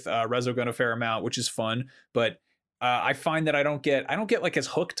messed with Resogun a fair amount, which is fun, but I find that I don't get like as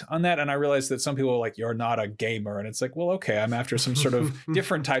hooked on that. And I realize that some people are like, you're not a gamer. And it's like, well, okay, I'm after some sort of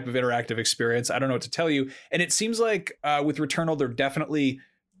different type of interactive experience. I don't know what to tell you. And it seems like with Returnal, they're definitely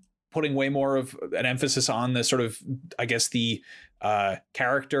putting way more of an emphasis on the sort of, I guess, the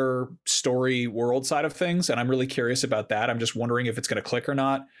character story world side of things. And I'm really curious about that. I'm just wondering if it's going to click or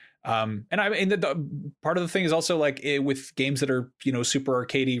not. And the part of the thing is also like with games that are, super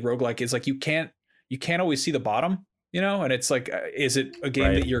arcadey roguelike is like, you can't always see the bottom. And it's like, is it a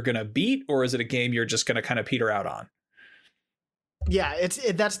game that you're going to beat, or is it a game you're just going to kind of peter out on? Yeah,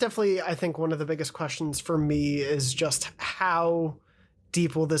 that's definitely, I think, one of the biggest questions for me is just how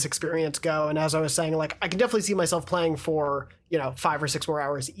deep will this experience go? And as I was saying, like, I can definitely see myself playing for, 5 or 6 more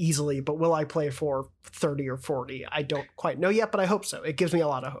hours easily, but will I play for 30 or 40? I don't quite know yet, but I hope so. It gives me a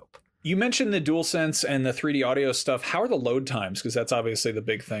lot of hope. You mentioned the DualSense and the 3D audio stuff. How are the load times? Because that's obviously the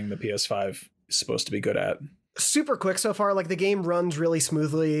big thing the PS5 is supposed to be good at. Super quick so far. Like, the game runs really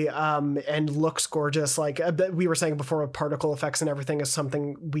smoothly and looks gorgeous. Like we were saying before, particle effects and everything is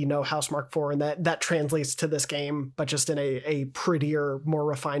something we know Housemarque for, and that translates to this game, but just in a prettier, more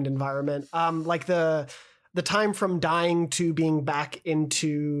refined environment. Like the time from dying to being back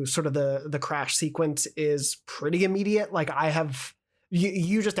into sort of the crash sequence is pretty immediate. Like, I have...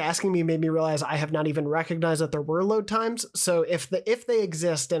 You just asking me made me realize I have not even recognized that there were load times. So if they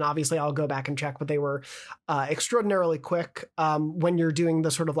exist, and obviously I'll go back and check, but they were extraordinarily quick. When you're doing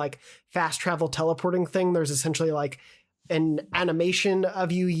the sort of like fast travel teleporting thing, there's essentially like an animation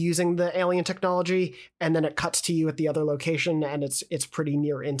of you using the alien technology, and then it cuts to you at the other location, and it's pretty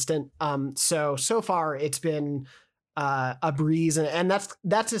near instant. So far it's been a breeze, and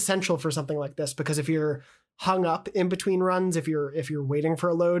that's essential for something like this, because if you're hung up in between runs, if you're waiting for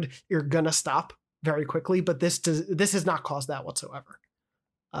a load, you're gonna stop very quickly. But this has not caused that whatsoever.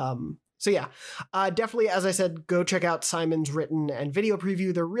 So yeah, definitely, as I said, go check out Simon's written and video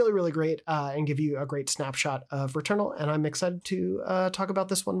preview. They're really, really great and give you a great snapshot of Returnal. And I'm excited to talk about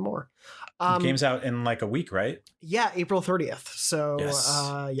this one more. The game's out in like a week, right? Yeah, April 30th. So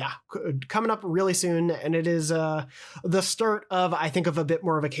yes. Coming up really soon. And it is the start of, I think, of a bit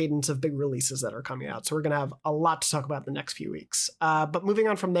more of a cadence of big releases that are coming out. So we're going to have a lot to talk about the next few weeks. But moving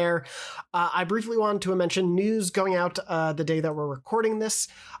on from there, I briefly wanted to mention news going out the day that we're recording this.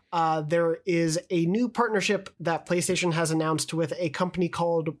 There is a new partnership that PlayStation has announced with a company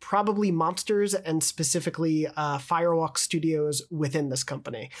called Probably Monsters, and specifically Firewalk Studios within this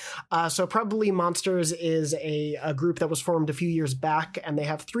company. So Probably Monsters is a group that was formed a few years back, and they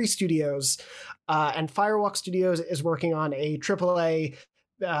have 3 studios. And Firewalk Studios is working on a AAA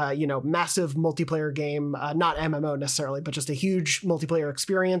massive multiplayer game, not MMO necessarily, but just a huge multiplayer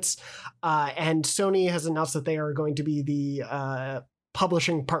experience. And Sony has announced that they are going to be the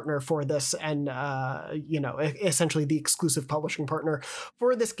publishing partner for this, and essentially the exclusive publishing partner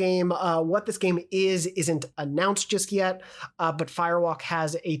for this game. What this game isn't announced just yet, but Firewalk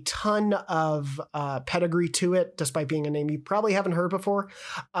has a ton of pedigree to it, despite being a name you probably haven't heard before.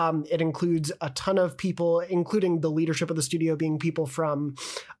 It includes a ton of people, including the leadership of the studio being people from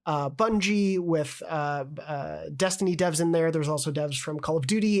Bungie, with Destiny devs in there. There's also devs from Call of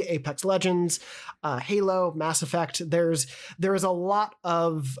Duty, Apex Legends, Halo, Mass Effect. There is a lot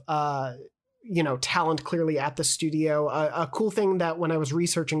of talent clearly at the studio. A cool thing that when I was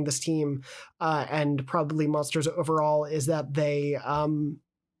researching this team and Probably Monsters overall is that they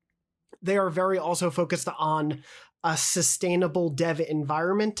are very also focused on a sustainable dev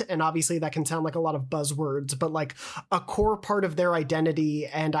environment. And obviously that can sound like a lot of buzzwords, but like a core part of their identity.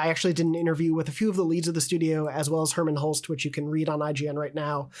 And I actually did an interview with a few of the leads of the studio, as well as Herman Holst, which you can read on IGN right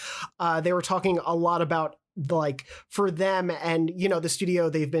now. They were talking a lot about, like, for them and the studio,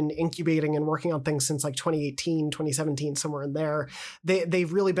 they've been incubating and working on things since like 2018, 2017, somewhere in there.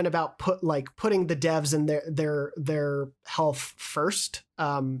 They've really been about putting the devs and their health first.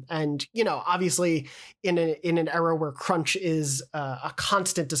 And obviously in an era where crunch is a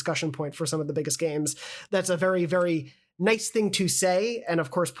constant discussion point for some of the biggest games, that's a very, very nice thing to say. And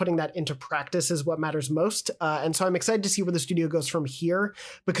of course, putting that into practice is what matters most. And so I'm excited to see where the studio goes from here,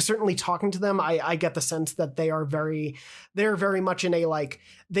 because certainly talking to them, I get the sense that they're very much in a, like,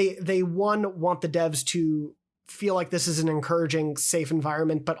 they want the devs to feel like this is an encouraging, safe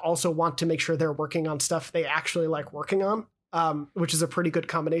environment, but also want to make sure they're working on stuff they actually like working on. Which is a pretty good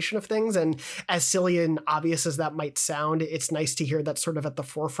combination of things. And as silly and obvious as that might sound, it's nice to hear that sort of at the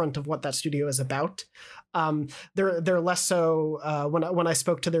forefront of what that studio is about. They're less so, when I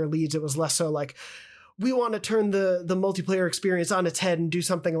spoke to their leads, it was less so like, we want to turn the multiplayer experience on its head and do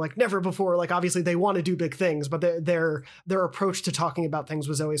something like never before. Like, obviously they want to do big things, but their approach to talking about things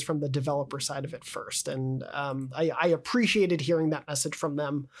was always from the developer side of it first. And I appreciated hearing that message from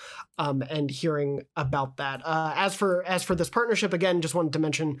them, and hearing about that. As for this partnership, again, just wanted to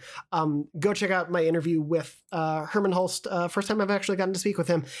mention, go check out my interview with Herman Holst. First time I've actually gotten to speak with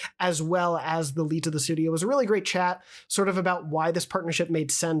him, as well as the leads of the studio. It was a really great chat, sort of about why this partnership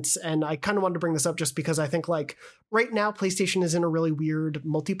made sense. And I kind of wanted to bring this up just because I think, like, right now PlayStation is in a really weird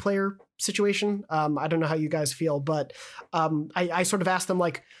multiplayer situation. I don't know how you guys feel, but I sort of asked them,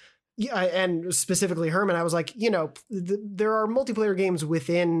 like, yeah, and specifically Herman, I was like, there are multiplayer games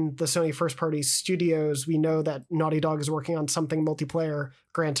within the Sony first party studios. We know that Naughty Dog is working on something multiplayer.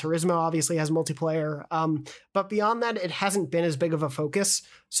 Gran Turismo obviously has multiplayer. But beyond that, it hasn't been as big of a focus.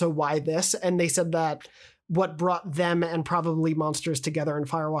 So why this? And they said that what brought them and probably Monsters together, and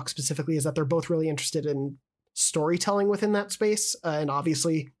Firewalk specifically, is that they're both really interested in storytelling within that space. And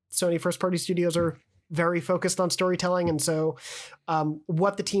obviously Sony first party studios are very focused on storytelling. And so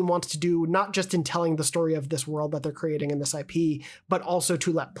what the team wants to do, not just in telling the story of this world that they're creating in this IP, but also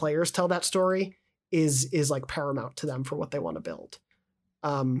to let players tell that story is like paramount to them for what they want to build.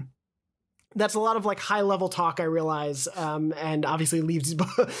 That's a lot of like high level talk, I realize, and obviously leaves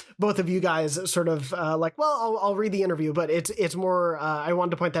both of you guys sort of like, well, I'll read the interview, but it's more, I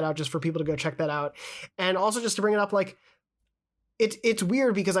wanted to point that out just for people to go check that out. And also just to bring it up, like, it's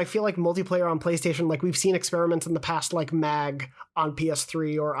weird because I feel like multiplayer on PlayStation, like, we've seen experiments in the past, like MAG on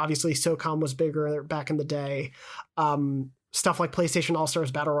PS3, or obviously SOCOM was bigger back in the day. Stuff like PlayStation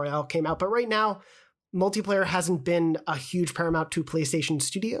All-Stars Battle Royale came out, but right now multiplayer hasn't been a huge paramount to PlayStation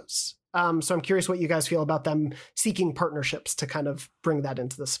Studios. So I'm curious what you guys feel about them seeking partnerships to kind of bring that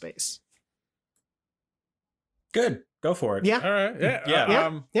into the space. Good. Go for it. Yeah. All right.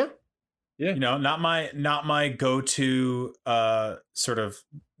 Yeah. Yeah. You know, not my go-to sort of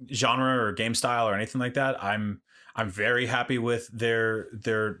genre or game style or anything like that. I'm very happy with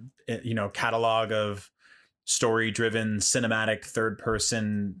their catalog of story-driven, cinematic,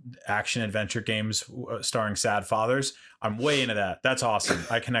 third-person action adventure games starring sad fathers. I'm way into that. That's awesome.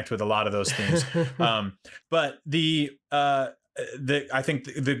 I connect with a lot of those themes. But I think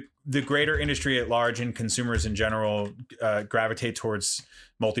the greater industry at large and consumers in general gravitate towards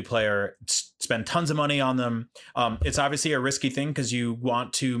multiplayer, spend tons of money on them. It's obviously a risky thing because you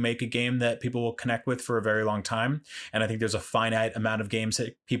want to make a game that people will connect with for a very long time. And I think there's a finite amount of games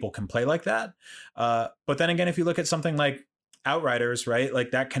that people can play like that. But then again, if you look at something like Outriders, right, like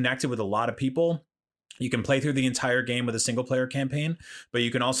that connected with a lot of people. You can play through the entire game with a single player campaign, but you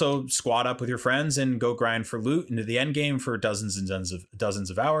can also squad up with your friends and go grind for loot into the end game for dozens and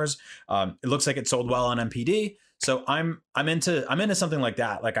dozens of hours. It looks like it sold well on MPD. So I'm into something like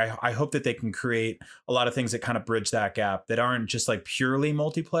that. Like I hope that they can create a lot of things that kind of bridge that gap that aren't just like purely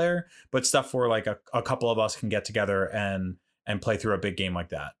multiplayer, but stuff where like a couple of us can get together and play through a big game like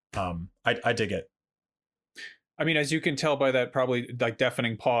that. I dig it. I mean, as you can tell by that probably like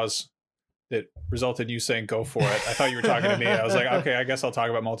deafening pause that resulted in you saying go for it. I thought you were talking to me. I was like, okay, I guess I'll talk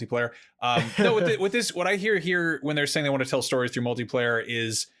about multiplayer. No, with this, what I hear here when they're saying they want to tell stories through multiplayer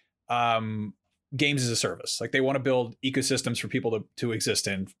is games as a service. Like they want to build ecosystems for people to exist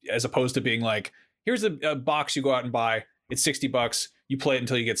in, as opposed to being like, here's a box you go out and buy. It's $60. You play it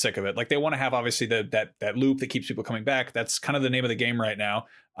until you get sick of it. Like they want to have obviously that loop that keeps people coming back. That's kind of the name of the game right now.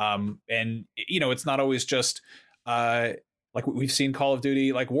 And it's not always just like we've seen Call of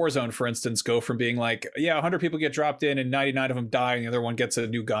Duty, like Warzone, for instance, go from being like, 100 people get dropped in and 99 of them die and the other one gets a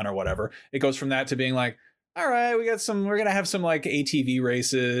new gun or whatever. It goes from that to being like, all right, we're going to have some like ATV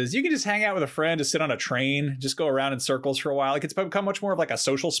races. You can just hang out with a friend, to sit on a train, just go around in circles for a while. Like it's become much more of like a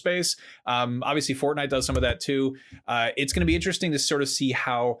social space. Obviously Fortnite does some of that too. It's going to be interesting to sort of see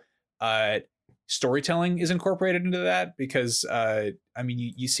how storytelling is incorporated into that, because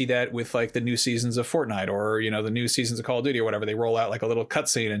you see that with like the new seasons of Fortnite or the new seasons of Call of Duty or whatever. They roll out like a little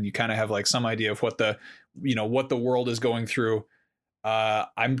cutscene and you kind of have like some idea of what the world is going through.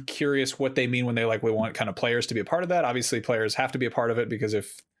 I'm curious what they mean when they we want kind of players to be a part of that. Obviously players have to be a part of it, because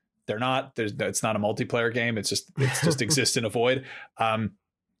if they're not, it's not a multiplayer game. It just exists in a void. I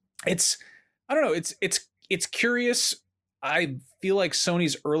don't know. It's curious. I feel like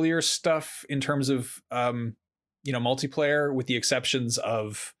Sony's earlier stuff in terms of, multiplayer, with the exceptions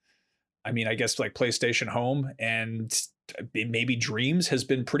of I mean, I guess like PlayStation Home and maybe Dreams has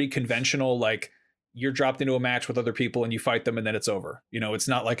been pretty conventional. Like you're dropped into a match with other people and you fight them and then it's over. You know, it's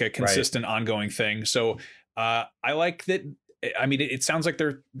not like a consistent ongoing thing. So I like that. I mean, it sounds like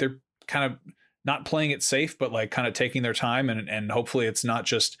they're kind of not playing it safe, but like kind of taking their time, and hopefully it's not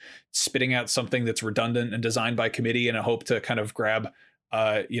just spitting out something that's redundant and designed by committee in a hope to kind of grab,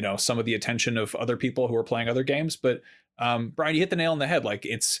 some of the attention of other people who are playing other games. But Brian, you hit the nail on the head. Like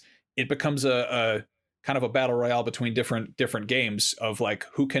it becomes a kind of a battle royale between different games of like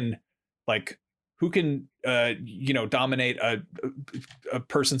who can dominate a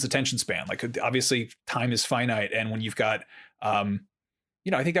person's attention span. Like obviously time is finite, and when you've got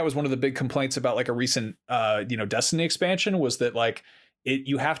I think that was one of the big complaints about like a recent Destiny expansion was that like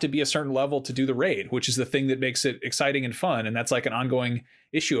you have to be a certain level to do the raid, which is the thing that makes it exciting and fun. And that's like an ongoing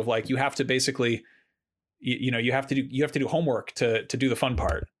issue of like you have to basically you have to do homework to do the fun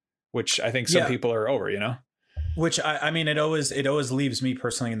part, which I think some people are over, Which I mean, it always leaves me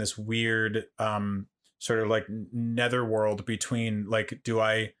personally in this weird sort of like netherworld between like, do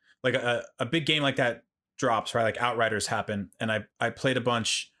I like a big game like that drops, right? Like Outriders happened, and I played a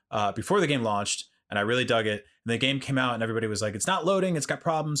bunch before the game launched, and I really dug it. And the game came out, and everybody was like, "It's not loading, it's got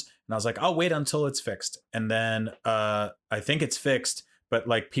problems." And I was like, "I'll wait until it's fixed." And then I think it's fixed, but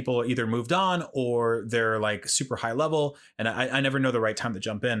like people either moved on or they're like super high level, and I never know the right time to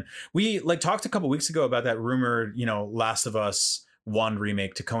jump in. We like talked a couple weeks ago about that rumored, Last of Us 1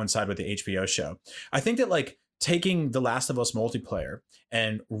 remake to coincide with the HBO show. I think that like taking The Last of Us multiplayer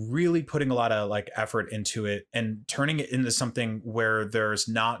and really putting a lot of like effort into it and turning it into something where there's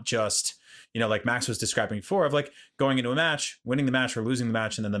not just, like Max was describing before, of like going into a match, winning the match or losing the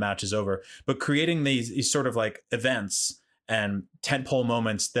match, and then the match is over, but creating these sort of like events and tentpole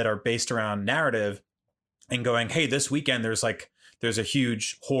moments that are based around narrative and going, hey, this weekend there's a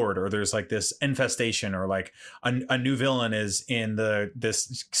huge horde, or there's like this infestation, or like a new villain is in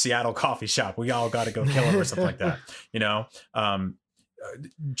this Seattle coffee shop. We all got to go kill him or something like that.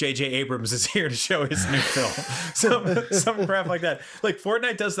 J.J. Abrams is here to show his new film. Some crap like that. Like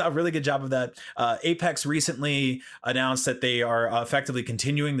Fortnite does a really good job of that. Apex recently announced that they are effectively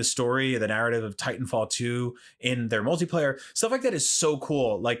continuing the story, the narrative of Titanfall 2 in their multiplayer. Stuff like that is so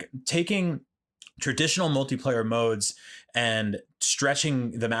cool. Like taking traditional multiplayer modes and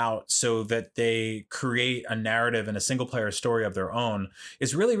stretching them out so that they create a narrative and a single player story of their own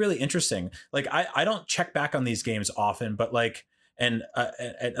is really, really interesting. Like I don't check back on these games often, but like, and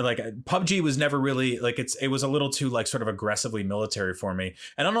like PUBG was never really like it was a little too like sort of aggressively military for me.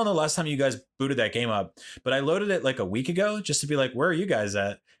 And I don't know the last time you guys booted that game up, but I loaded it like a week ago just to be like, where are you guys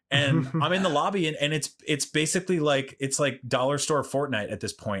at? And I'm in the lobby, and it's basically like it's like dollar store Fortnite at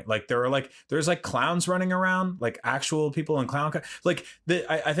this point. Like there's like clowns running around, like actual people in clown. Like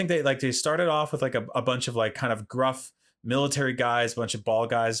I think they started off with like a bunch of like kind of gruff military guys, a bunch of bald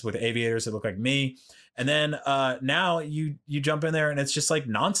guys with aviators that look like me. And then now you jump in there and it's just like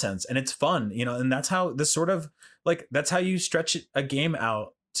nonsense and it's fun, and that's how this sort of like, that's how you stretch a game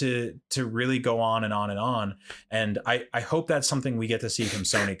out to really go on and on and on. And I hope that's something we get to see from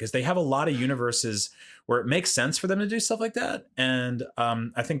Sony, because they have a lot of universes where it makes sense for them to do stuff like that. And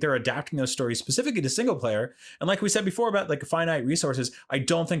I think they're adapting those stories specifically to single player. And like we said before about like finite resources, I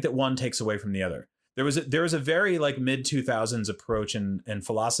don't think that one takes away from the other. There was a very like mid 2000s approach and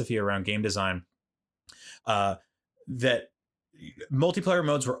philosophy around game design that multiplayer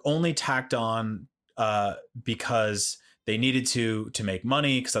modes were only tacked on because they needed to make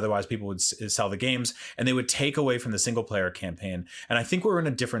money, because otherwise people would sell the games, and they would take away from the single player campaign. And I think we're in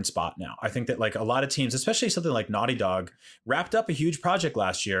a different spot now. I think that like a lot of teams, especially something like Naughty Dog, wrapped up a huge project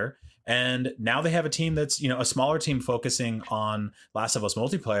last year, and now they have a team that's, a smaller team focusing on Last of Us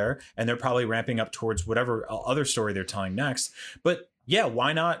multiplayer, and they're probably ramping up towards whatever other story they're telling next. But yeah,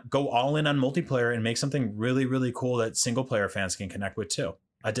 why not go all in on multiplayer and make something really, really cool that single player fans can connect with too?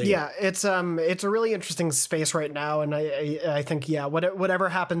 I dig it. It's a really interesting space right now, and I think whatever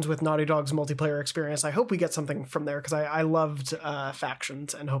happens with Naughty Dog's multiplayer experience, I hope we get something from there, because I loved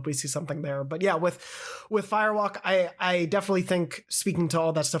Factions and hope we see something there. But yeah, with Firewalk, I definitely think, speaking to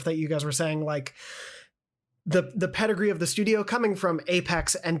all that stuff that you guys were saying, like the pedigree of the studio coming from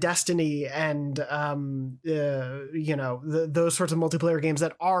Apex and Destiny and those sorts of multiplayer games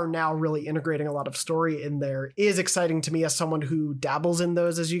that are now really integrating a lot of story in there is exciting to me as someone who dabbles in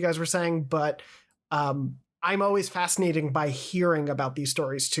those, as you guys were saying. But I'm always fascinated by hearing about these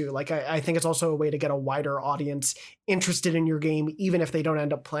stories too. Like I think it's also a way to get a wider audience interested in your game, even if they don't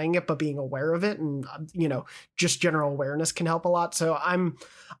end up playing it, but being aware of it, and just general awareness can help a lot. So I'm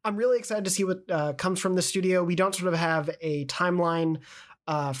really excited to see what comes from the studio. We don't sort of have a timeline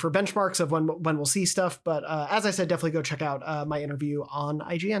for benchmarks of when we'll see stuff. But as I said, definitely go check out my interview on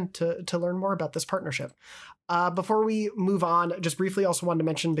IGN to learn more about this partnership. Before we move on, just briefly also wanted to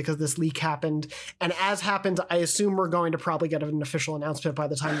mention, because this leak happened, and as happened, I assume we're going to probably get an official announcement by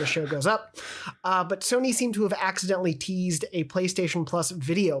the time the show goes up. But Sony seemed to have accidentally teased a PlayStation Plus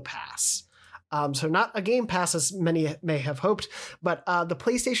video pass. So not a Game Pass as many may have hoped, but the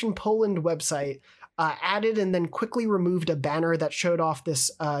PlayStation Poland website added and then quickly removed a banner that showed off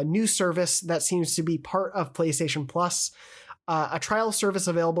this new service that seems to be part of PlayStation Plus, a trial service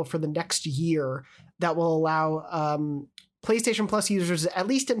available for the next year that will allow PlayStation Plus users, at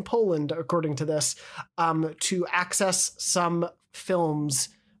least in Poland, according to this, to access some films,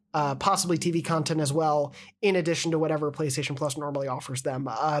 possibly TV content as well, in addition to whatever PlayStation Plus normally offers them.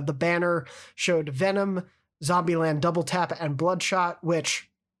 The banner showed Venom, Zombieland Double Tap, and Bloodshot, which,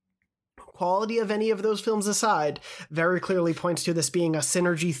 quality of any of those films aside, very clearly points to this being a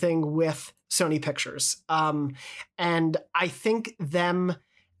synergy thing with Sony Pictures. And I think them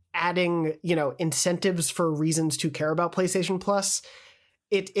adding, incentives for reasons to care about PlayStation Plus,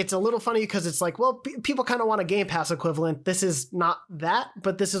 it's a little funny because it's like, well, people kind of want a Game Pass equivalent. This is not that,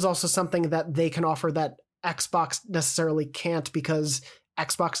 but this is also something that they can offer that Xbox necessarily can't, because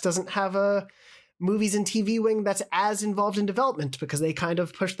Xbox doesn't have a movies and TV wing that's as involved in development, because they kind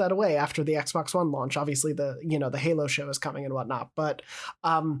of pushed that away after the Xbox One launch. Obviously, the Halo show is coming and whatnot, but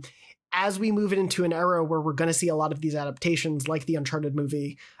as we move it into an era where we're going to see a lot of these adaptations, like the Uncharted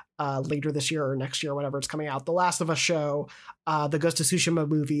movie later this year or next year, whenever it's coming out, the Last of Us show, the Ghost of Tsushima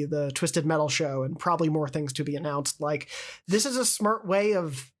movie, the Twisted Metal show, and probably more things to be announced. Like, this is a smart way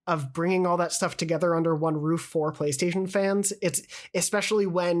of bringing all that stuff together under one roof for PlayStation fans. It's especially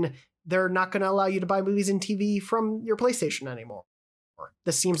when they're not going to allow you to buy movies and TV from your PlayStation anymore.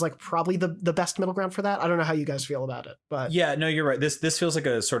 This seems like probably the best middle ground for that. I don't know how you guys feel about it, but yeah, no, you're right. This feels like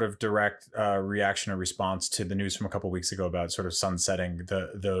a sort of direct reaction or response to the news from a couple of weeks ago about sort of sunsetting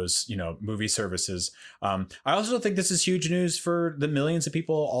those movie services. I also think this is huge news for the millions of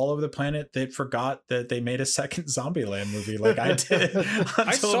people all over the planet that forgot that they made a second Zombieland movie, like I did.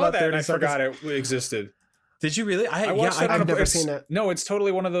 I saw that and I forgot it existed. Did you really? I watched it. I've never seen it. No, it's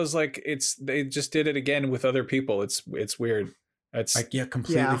totally one of those, like, they just did it again with other people. It's weird. It's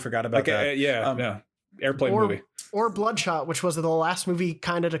completely forgot about that. Airplane movie. Or Bloodshot, which was the last movie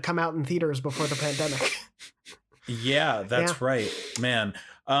kind of to come out in theaters before the pandemic. Yeah, that's right, man.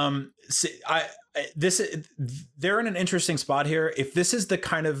 They're in an interesting spot here. If this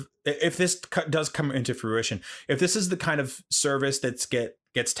does come into fruition, if this is the kind of service that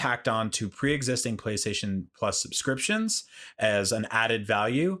gets tacked on to pre-existing PlayStation Plus subscriptions as an added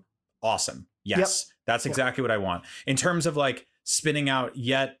value, awesome. Yes, that's exactly what I want. In terms of like spinning out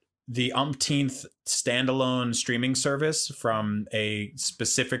yet the umpteenth standalone streaming service from a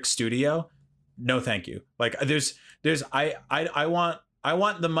specific studio, no thank you. Like I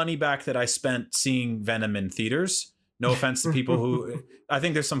want the money back that I spent seeing Venom in theaters. No offense to people who, I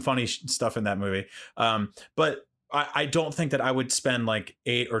think there's some funny stuff in that movie. But I don't think that I would spend like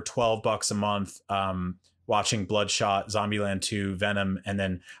 $8 or $12 a month watching Bloodshot, Zombieland 2, Venom, and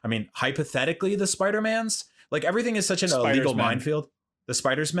then, I mean, hypothetically, the Spider-Mans. Like, everything is such an illegal minefield. The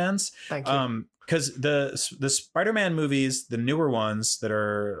Spider-Mans. Thank you. Because the Spider-Man movies, the newer ones that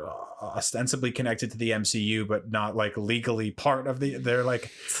are ostensibly connected to the MCU, but not like legally part of they're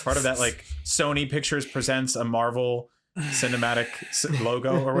like part of that, like Sony Pictures presents a Marvel cinematic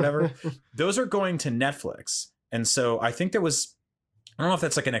logo or whatever. Those are going to Netflix. And so I think there was, I don't know if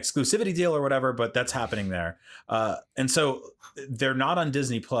that's like an exclusivity deal or whatever, but that's happening there. And so they're not on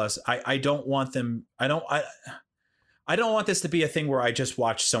Disney Plus. I don't want them. I don't want this to be a thing where I just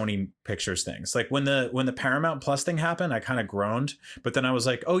watch Sony Pictures things. Like when the Paramount Plus thing happened, I kind of groaned, but then I was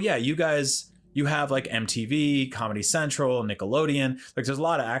like, oh yeah, you have like MTV, Comedy Central, Nickelodeon. Like there's a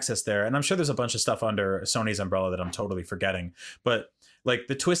lot of access there. And I'm sure there's a bunch of stuff under Sony's umbrella that I'm totally forgetting. But like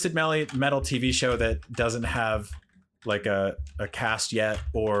the Twisted Metal TV show that doesn't have like a cast yet,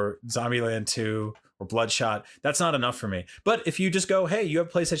 or Zombieland 2 or Bloodshot, that's not enough for me. But if you just go, hey, you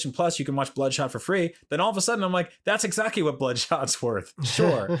have PlayStation Plus, you can watch Bloodshot for free, then all of a sudden I'm like, that's exactly what Bloodshot's worth.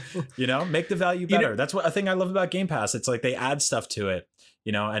 Sure. Make the value better. That's what a thing I love about Game Pass. It's like they add stuff to it,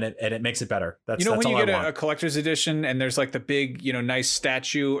 and it makes it better. That's when all you get I want. a collector's edition and there's like the big, nice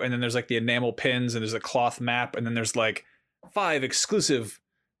statue, and then there's like the enamel pins, and there's a cloth map, and then there's like 5 exclusive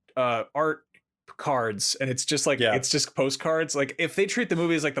art cards, and it's just like it's just postcards. Like if they treat the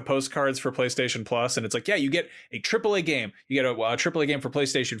movies like the postcards for PlayStation Plus, and it's like, yeah, you get a AAA game, you get a AAA game for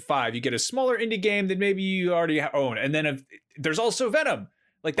PlayStation 5, you get a smaller indie game that maybe you already own, and then if there's also Venom,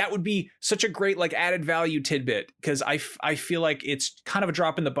 Like that would be such a great like added value tidbit, because I feel like it's kind of a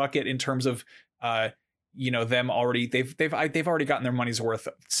drop in the bucket in terms of them already they've already gotten their money's worth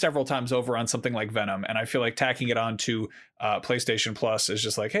several times over on something like Venom, and I feel like tacking it on to PlayStation Plus is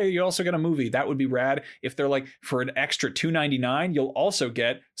just like, hey, you also get a movie. That would be rad. If they're like, for an extra $2.99 you'll also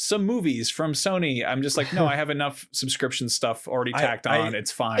get some movies from Sony, I'm just like, no, I have enough subscription stuff already tacked on.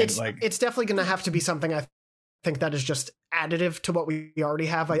 It's fine. It's definitely gonna have to be something I think that is just additive to what we already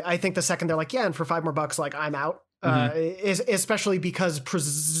have. I think the second they're like, yeah, and for $5 more, like, I'm out. Especially because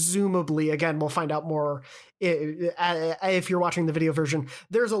presumably, again, we'll find out more if you're watching the video version.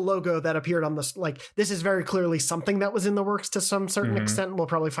 There's a logo that appeared on this. Like, this is very clearly something that was in the works to some certain extent. We'll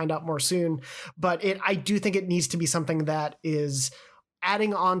probably find out more soon. But I do think it needs to be something that is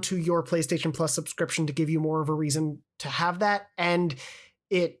adding on to your PlayStation Plus subscription to give you more of a reason to have that. And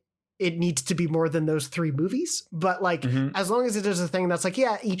it needs to be more than those 3 movies. But like, as long as it is a thing that's like,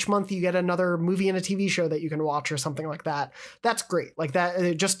 yeah, each month you get another movie and a TV show that you can watch or something like that, that's great. Like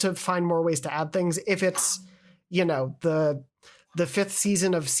that, just to find more ways to add things. If it's, the 5th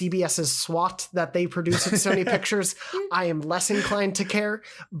season of CBS's SWAT that they produce at Sony Pictures, I am less inclined to care.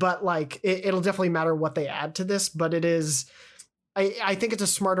 But like, it'll definitely matter what they add to this. But it is, I think it's a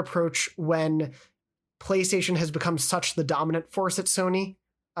smart approach when PlayStation has become such the dominant force at Sony,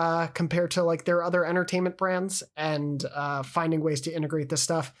 compared to like their other entertainment brands, and finding ways to integrate this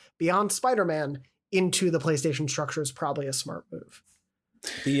stuff beyond Spider-Man into the PlayStation structure is probably a smart move.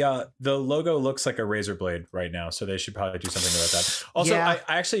 The logo looks like a razor blade right now, so they should probably do something about that. Also, Yeah.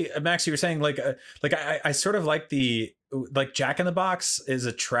 I actually, Max, you were saying I sort of like Jack in the Box is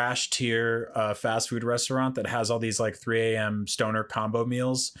a trash tier fast food restaurant that has all these like 3 a.m. stoner combo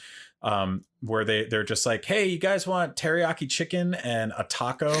meals. Where they're just like, hey, you guys want teriyaki chicken and a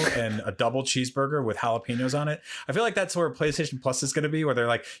taco and a double cheeseburger with jalapenos on it? I feel like that's where PlayStation Plus is going to be, where they're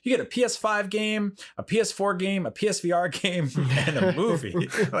like, you get a PS5 game, a PS4 game, a PSVR game, and a movie.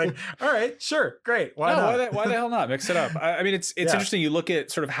 Like, all right, sure, great. Why not? Why the hell not? Mix it up. I mean, it's interesting. You look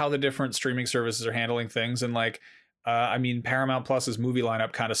at sort of how the different streaming services are handling things, and like, Paramount Plus's movie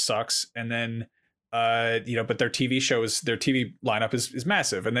lineup kind of sucks, and then but their TV lineup is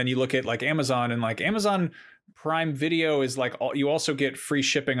massive. And then you look at like Amazon, and like Amazon Prime Video is like, you also get free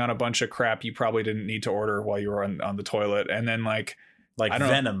shipping on a bunch of crap you probably didn't need to order while you were on the toilet. And then like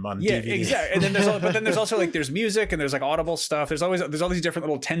Venom on DVD. Exactly. And then there's also like, there's music, and there's like Audible stuff. There's all these different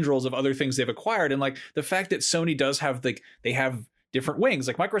little tendrils of other things they've acquired. And like the fact that Sony does have they have different wings.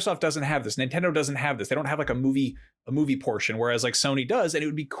 Like Microsoft doesn't have this. Nintendo doesn't have this. They don't have like a movie portion, whereas like Sony does. And it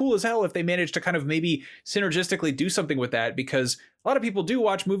would be cool as hell if they managed to kind of maybe synergistically do something with that, because a lot of people do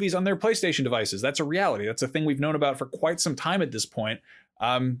watch movies on their PlayStation devices. That's a reality. That's a thing we've known about for quite some time at this point.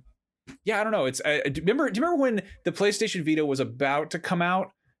 I don't know. Do you remember when the PlayStation Vita was about to come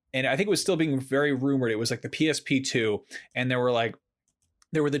out, and I think it was still being very rumored? It was like the PSP 2, and there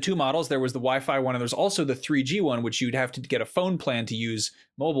were the 2 models. There was the Wi-Fi one, and there's also the 3G one, which you'd have to get a phone plan to use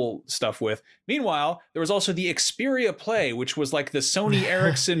mobile stuff with. Meanwhile, there was also the Xperia Play, which was like the Sony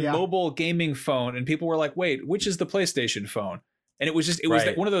Ericsson mobile gaming phone. And people were like, wait, which is the PlayStation phone? And it was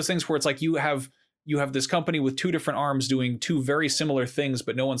like one of those things where it's like you have this company with 2 different arms doing 2 very similar things,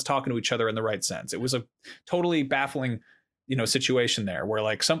 but no one's talking to each other in the right sense. It was a totally baffling situation there, where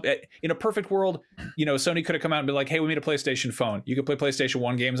like in a perfect world, Sony could have come out and be like, hey, we made a PlayStation phone. You can play PlayStation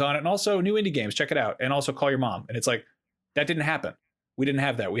 1 games on it, and also new indie games. Check it out. And also call your mom. And it's like, that didn't happen. We didn't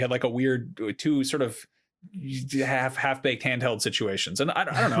have that. We had like a weird 2 sort of half-baked handheld situations. And I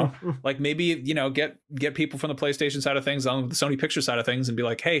don't know, like maybe, get people from the PlayStation side of things on the Sony Picture side of things and be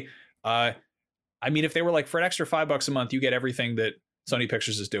like, hey, if they were like, for an extra $5 a month, you get everything that Sony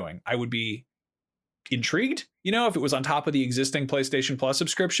Pictures is doing, I would be intrigued, if it was on top of the existing PlayStation Plus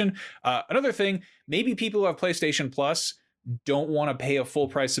subscription. Another thing, maybe people who have PlayStation Plus don't want to pay a full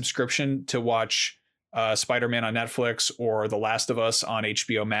price subscription to watch Spider-Man on Netflix or The Last of Us on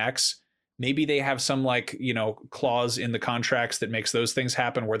HBO Max. Maybe they have some like, clause in the contracts that makes those things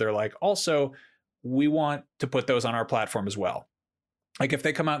happen, where they're like, also, we want to put those on our platform as well. Like if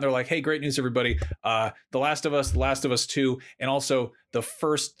they come out and they're like, hey, great news, everybody. The Last of Us 2, and also the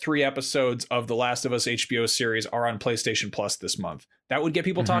first 3 episodes of the Last of Us HBO series are on PlayStation Plus this month. That would get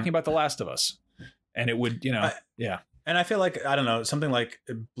people talking about The Last of Us. And it would, yeah. And I feel like, I don't know, something like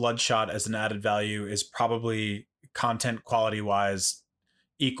Bloodshot as an added value is probably content quality wise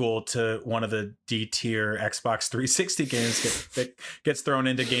equal to one of the D tier Xbox 360 games that gets thrown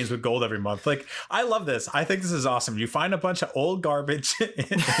into games with gold every month. Like, I love this. I think this is awesome. You find a bunch of old garbage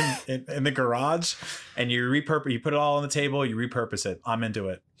in the garage, and you put it all on the table. You repurpose it. I'm into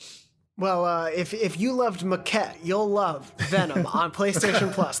it. Well, if you loved Maquette, you'll love Venom on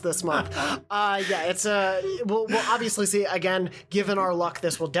PlayStation Plus this month. Yeah, it's we'll obviously see. Again, given our luck,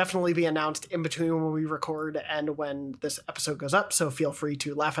 this will definitely be announced in between when we record and when this episode goes up. So feel free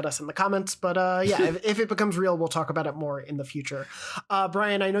to laugh at us in the comments. But yeah, if it becomes real, we'll talk about it more in the future.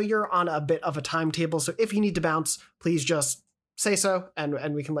 Brian, I know you're on a bit of a timetable, so if you need to bounce, please just say so,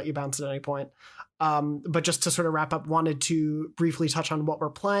 and we can let you bounce at any point. But just to sort of wrap up, wanted to briefly touch on what we're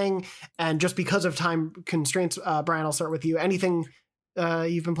playing. And just because of time constraints, Brian, I'll start with you. Anything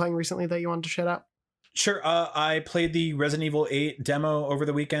you've been playing recently that you wanted to shout out? Sure. I played the Resident Evil 8 demo over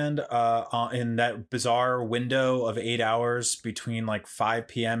the weekend in that bizarre window of 8 hours between like 5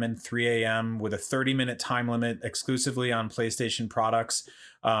 p.m. and 3 a.m. with a 30-minute time limit exclusively on PlayStation products.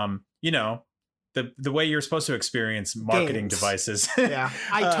 The way you're supposed to experience marketing devices. Yeah,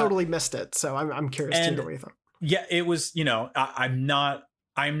 I totally missed it, so I'm curious to hear what you thought. Yeah, it was. I'm not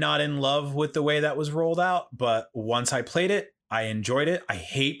in love with the way that was rolled out, but once I played it, I enjoyed it. I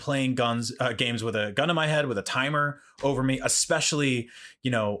hate playing games with a gun in my head with a timer over me, especially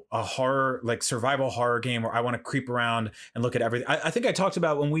a horror, like survival horror game where I want to creep around and look at everything. I think I talked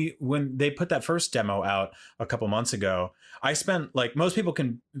about when they put that first demo out a couple months ago. I spent, like, most people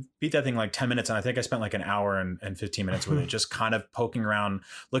can beat that thing like 10 minutes, and I think I spent like an hour and 15 minutes with it, just kind of poking around,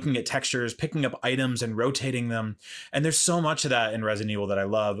 looking at textures, picking up items and rotating them. And there's so much of that in Resident Evil that I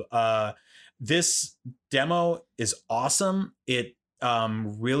love. This demo is awesome. It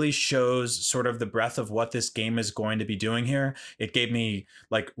really shows sort of the breadth of what this game is going to be doing here. It gave me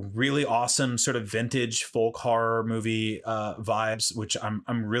like really awesome sort of vintage folk horror movie vibes, which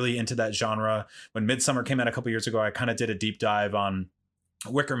I'm really into that genre. When Midsummer came out a couple years ago, I kind of did a deep dive on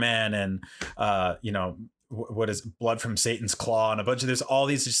Wicker Man and what is Blood from Satan's Claw and a bunch of, there's all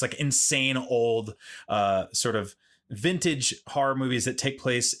these just like insane old sort of vintage horror movies that take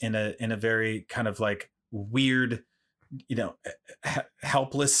place in a very kind of like weird,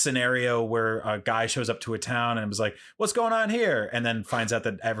 helpless scenario where a guy shows up to a town and was like, what's going on here? And then finds out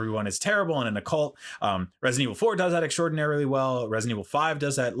that everyone is terrible and in a cult. Resident Evil 4 does that extraordinarily well. Resident Evil 5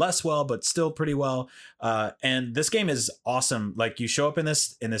 does that less well, but still pretty well. And this game is awesome. Like, you show up in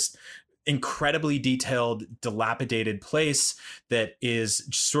this incredibly detailed, dilapidated place that is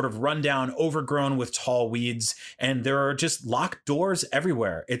sort of run down, overgrown with tall weeds, and there are just locked doors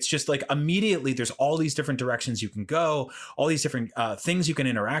everywhere. It's just like immediately there's all these different directions you can go, all these different things you can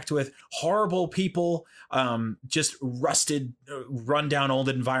interact with, horrible people, just rusted, run down old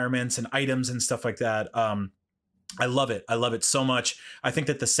environments and items and stuff like that. I love it. I love it so much. I think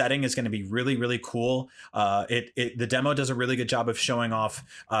that the setting is going to be really, really cool. The demo does a really good job of showing off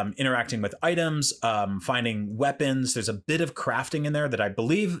interacting with items, finding weapons. There's a bit of crafting in there that I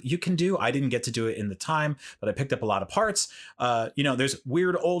believe you can do. I didn't get to do it in the time, but I picked up a lot of parts. There's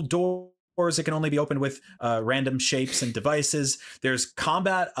weird old doors that can only be opened with random shapes and devices. There's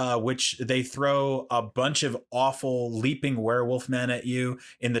combat, which they throw a bunch of awful leaping werewolf men at you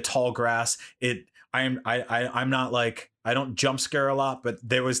in the tall grass. I'm not like, I don't jump scare a lot, but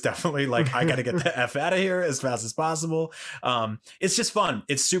there was definitely like, I got to get the F out of here as fast as possible. It's just fun.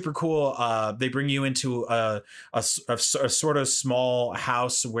 It's super cool. They bring you into a sort of small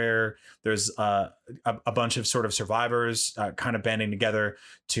house where there's a bunch of sort of survivors kind of banding together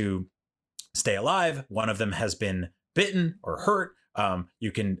to stay alive. One of them has been bitten or hurt.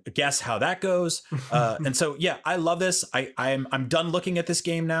 You can guess how that goes. And so, yeah, I love this. I'm done looking at this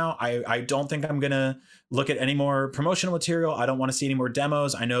game now. I don't think I'm going to look at any more promotional material. I don't want to see any more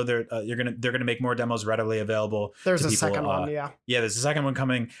demos. I know they're going to make more demos readily available. There's to a people. second one. Yeah. Yeah. There's a second one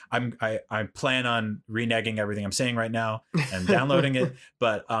coming. I plan on reneging everything I'm saying right now and downloading it,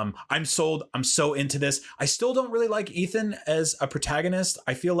 but, I'm sold. I'm so into this. I still don't really like Ethan as a protagonist.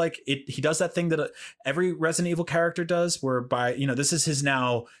 I feel like he does that thing that every Resident Evil character does, whereby, this is his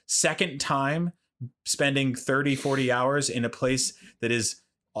now second time spending 30-40 hours in a place that is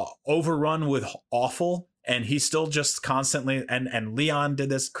overrun with awful, and he's still just constantly, and Leon did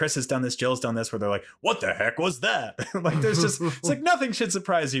this, Chris has done this, Jill's done this, where they're like, what the heck was that? Like, there's just, it's like nothing should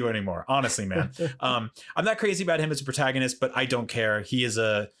surprise you anymore, honestly, man. I'm not crazy about him as a protagonist, but I don't care. He's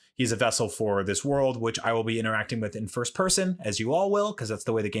a vessel for this world, which I will be interacting with in first person, as you all will, because that's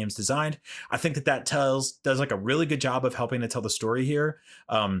the way the game's designed. I think that does like a really good job of helping to tell the story here.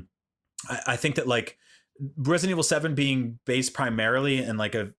 I think that, like, Resident Evil 7 being based primarily in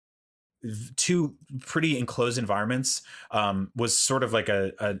like two pretty enclosed environments was sort of like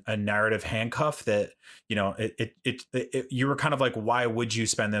a narrative handcuff that, you were kind of like, why would you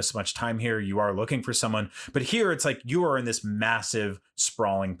spend this much time here? You are looking for someone, but here it's like you are in this massive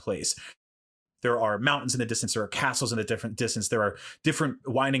sprawling place. there are mountains in the distance, there are castles in the different distance, there are different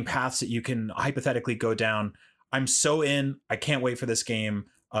winding paths that you can hypothetically go down. I'm so in. I can't wait for this game.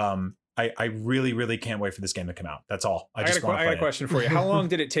 I really, really can't wait for this game to come out. That's all. I got a question for you. How long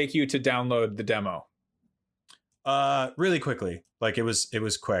did it take you to download the demo? Really quickly. Like it was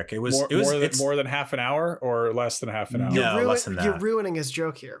quick. It was more than half an hour or less than half an hour. No, less than that. You're ruining his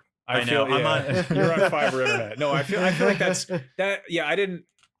joke here. I know. You're on fiber internet. No, I feel like that. Yeah, I didn't.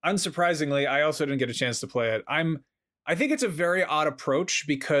 Unsurprisingly, I also didn't get a chance to play it. I think it's a very odd approach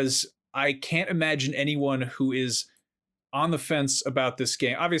because I can't imagine anyone who is on the fence about this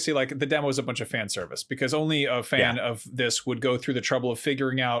game. Obviously, like the demo is a bunch of fan service because only a fan of this would go through the trouble of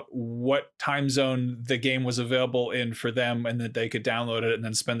figuring out what time zone the game was available in for them, and that they could download it and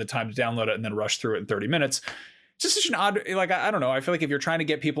then spend the time to download it and then rush through it in 30 minutes. It's just such an odd, like, I don't know. I feel like if you're trying to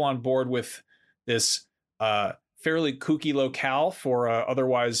get people on board with this fairly kooky locale for a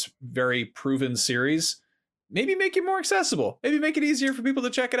otherwise very proven series, maybe make it more accessible. Maybe make it easier for people to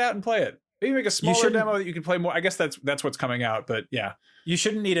check it out and play it. Maybe make a smaller demo that you can play more. I guess that's what's coming out, but yeah. You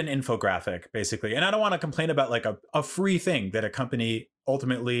shouldn't need an infographic, basically. And I don't want to complain about like a free thing that a company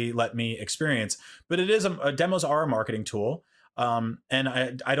ultimately let me experience, but it is demos are a marketing tool. And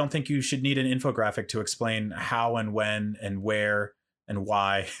I don't think you should need an infographic to explain how and when and where and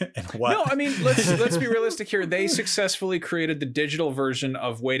why and what. No, I mean, let's be realistic here. They successfully created the digital version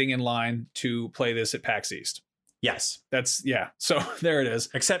of waiting in line to play this at PAX East. Yes, so there it is.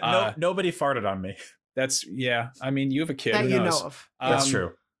 Except nobody farted on me. I mean, you have a kid that who you knows? know of. That's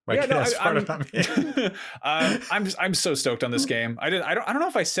true. I'm so stoked on this game. I don't know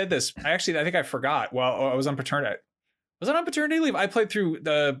if I said this. I think I forgot. Well, I was on paternity. Was I on paternity leave? I played through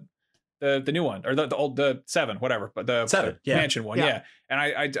the new one or the 7, whatever, but the 7 mansion one. Yeah. And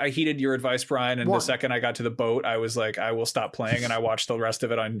I heeded your advice, Brian. And the second I got to the boat, I was like, I will stop playing. And I watched the rest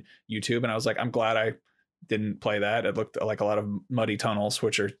of it on YouTube. And I was like, I'm glad I didn't play that. It looked like a lot of muddy tunnels,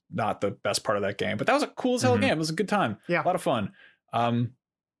 which are not the best part of that game, but that was a cool as hell game. It was a good time. Yeah. A lot of fun. I'm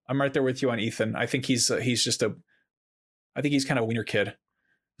right there with you on Ethan. I think he's kind of a wiener kid.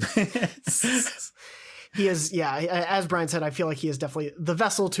 He is, as Brian said, I feel like he is definitely the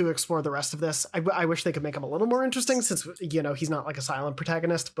vessel to explore the rest of this. I wish they could make him a little more interesting since, he's not like a silent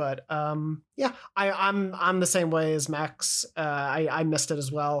protagonist, but I'm the same way as Max. I missed it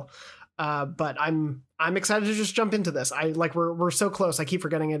as well. But I'm excited to just jump into this. We're so close. I keep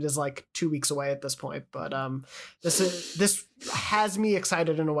forgetting it is like 2 weeks away at this point, but this has me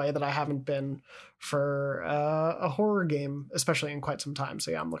excited in a way that I haven't been for a horror game, especially in quite some time.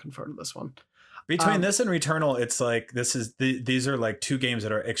 So yeah, I'm looking forward to this one. Between this and Returnal, it's like these are like two games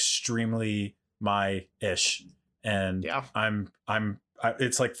that are extremely my ish, and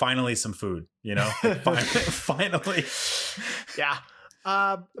it's like finally some food, finally. Yeah.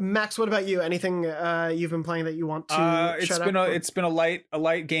 Max, what about you? Anything you've been playing that you want to? It's been a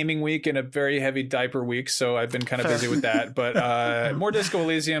light gaming week and a very heavy diaper week, so I've been kind of busy with that. But more Disco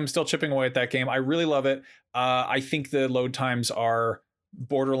Elysium, still chipping away at that game. I really love it. I think the load times are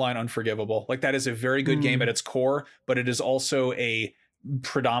borderline unforgivable. Like that is a very good game at its core, but it is also a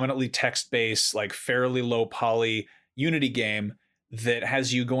predominantly text-based, like fairly low poly Unity game that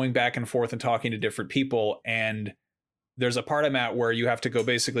has you going back and forth and talking to different people. And there's a part I'm at where you have to go,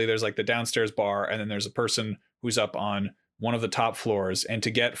 basically there's like the downstairs bar and then there's a person who's up on one of the top floors, and to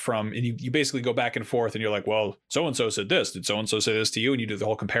get from, and you basically go back and forth and you're like, well, so-and-so said this, did so-and-so say this to you? And you do the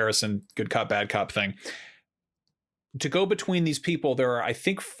whole comparison, good cop, bad cop thing. To go between these people, there are, I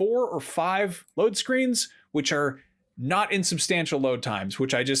think, 4 or 5 load screens, which are not insubstantial load times,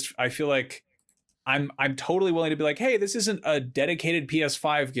 which I feel like I'm totally willing to be like, hey, this isn't a dedicated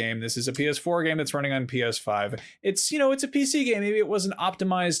PS5 game. This is a PS4 game that's running on PS5. It's, it's a PC game. Maybe it wasn't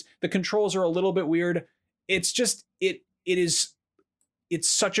optimized. The controls are a little bit weird. It's just, it's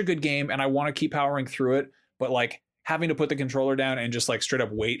such a good game, and I want to keep powering through it. But like having to put the controller down and just like straight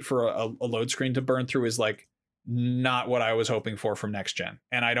up wait for a load screen to burn through is like not what I was hoping for from next gen.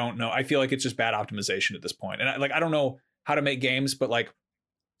 And I don't know. I feel like it's just bad optimization at this point. And I don't know how to make games, but like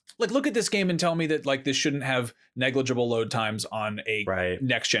look at this game and tell me that like this shouldn't have negligible load times on a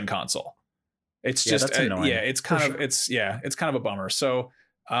next gen console. It's just that's annoying. It's kind of a bummer. So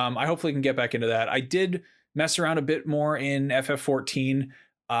I hopefully can get back into that. I did mess around a bit more in FF14.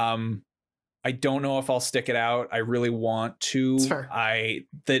 I don't know if I'll stick it out. I really want to.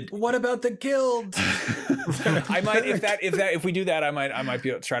 What about the guild? I might, if we do that, I might be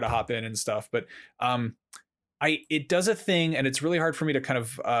able to try to hop in and stuff. But it does a thing, and it's really hard for me to kind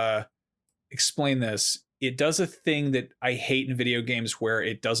of explain this. It does a thing that I hate in video games, where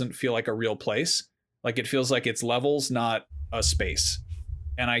it doesn't feel like a real place. Like it feels like it's levels, not a space.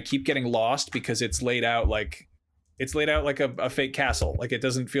 and I keep getting lost because it's laid out like a fake castle. Like, it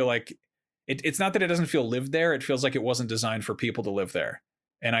doesn't feel like it's not that it doesn't feel lived there. It feels like it wasn't designed for people to live there.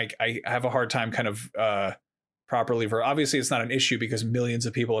 And I have a hard time kind of properly obviously it's not an issue because millions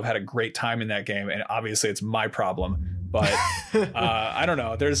of people have had a great time in that game, and obviously it's my problem. But I don't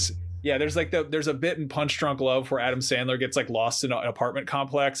know. There's a bit in Punch Drunk Love where Adam Sandler gets like lost in an apartment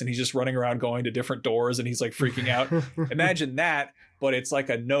complex and he's just running around going to different doors and he's like freaking out. Imagine that, but it's like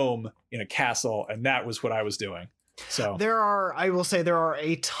a gnome in a castle, and that was what I was doing. So I will say there are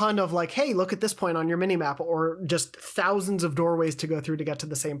a ton of like, hey, look at this point on your minimap, or just thousands of doorways to go through to get to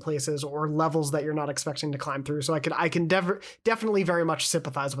the same places, or levels that you're not expecting to climb through. So I can definitely very much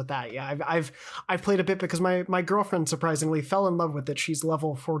sympathize with that. Yeah, I've played a bit because my girlfriend surprisingly fell in love with it. She's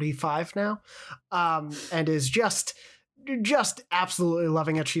level 45 now, and is just absolutely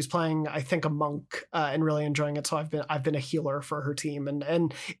loving it. She's playing, I think, a monk and really enjoying it. So I've been a healer for her team,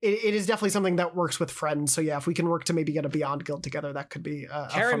 and it is definitely something that works with friends. So yeah, if we can work to maybe get a Beyond guild together, that could be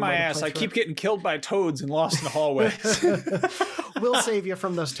carry my ass. I keep getting killed by toads and lost in the hallways. We'll save you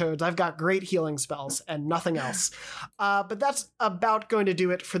from those toads. I've got great healing spells and nothing else. But that's about going to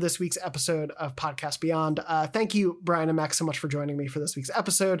do it for this week's episode of Podcast Beyond. Thank you, Brian and Max, so much for joining me for this week's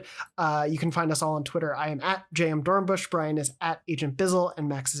episode. You can find us all on Twitter. I am at JM Dornbush. Brian is at Agent Bizzle, and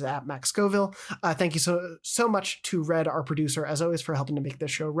Max is at Max Scoville. Thank you so much to Red, our producer, as always, for helping to make this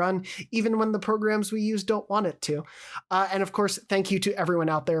show run, even when the programs we use don't want it to. And of course, thank you to everyone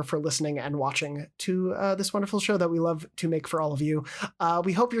out there for listening and watching to this wonderful show that we love to make for all of you.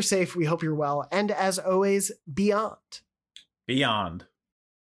 We hope you're safe. We hope you're well. And as always, beyond. Beyond.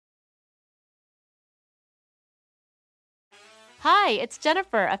 Hi, it's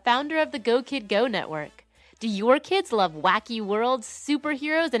Jennifer, a founder of the Go Kid Go network. Do your kids love wacky worlds,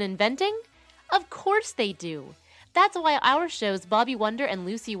 superheroes, and inventing? Of course they do. That's why our shows Bobby Wonder and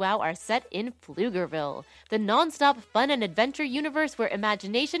Lucy Wow are set in Pflugerville, the nonstop fun and adventure universe where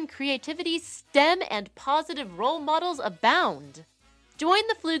imagination, creativity, STEM, and positive role models abound. Join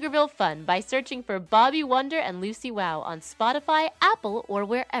the Pflugerville fun by searching for Bobby Wonder and Lucy Wow on Spotify, Apple, or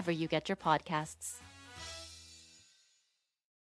wherever you get your podcasts.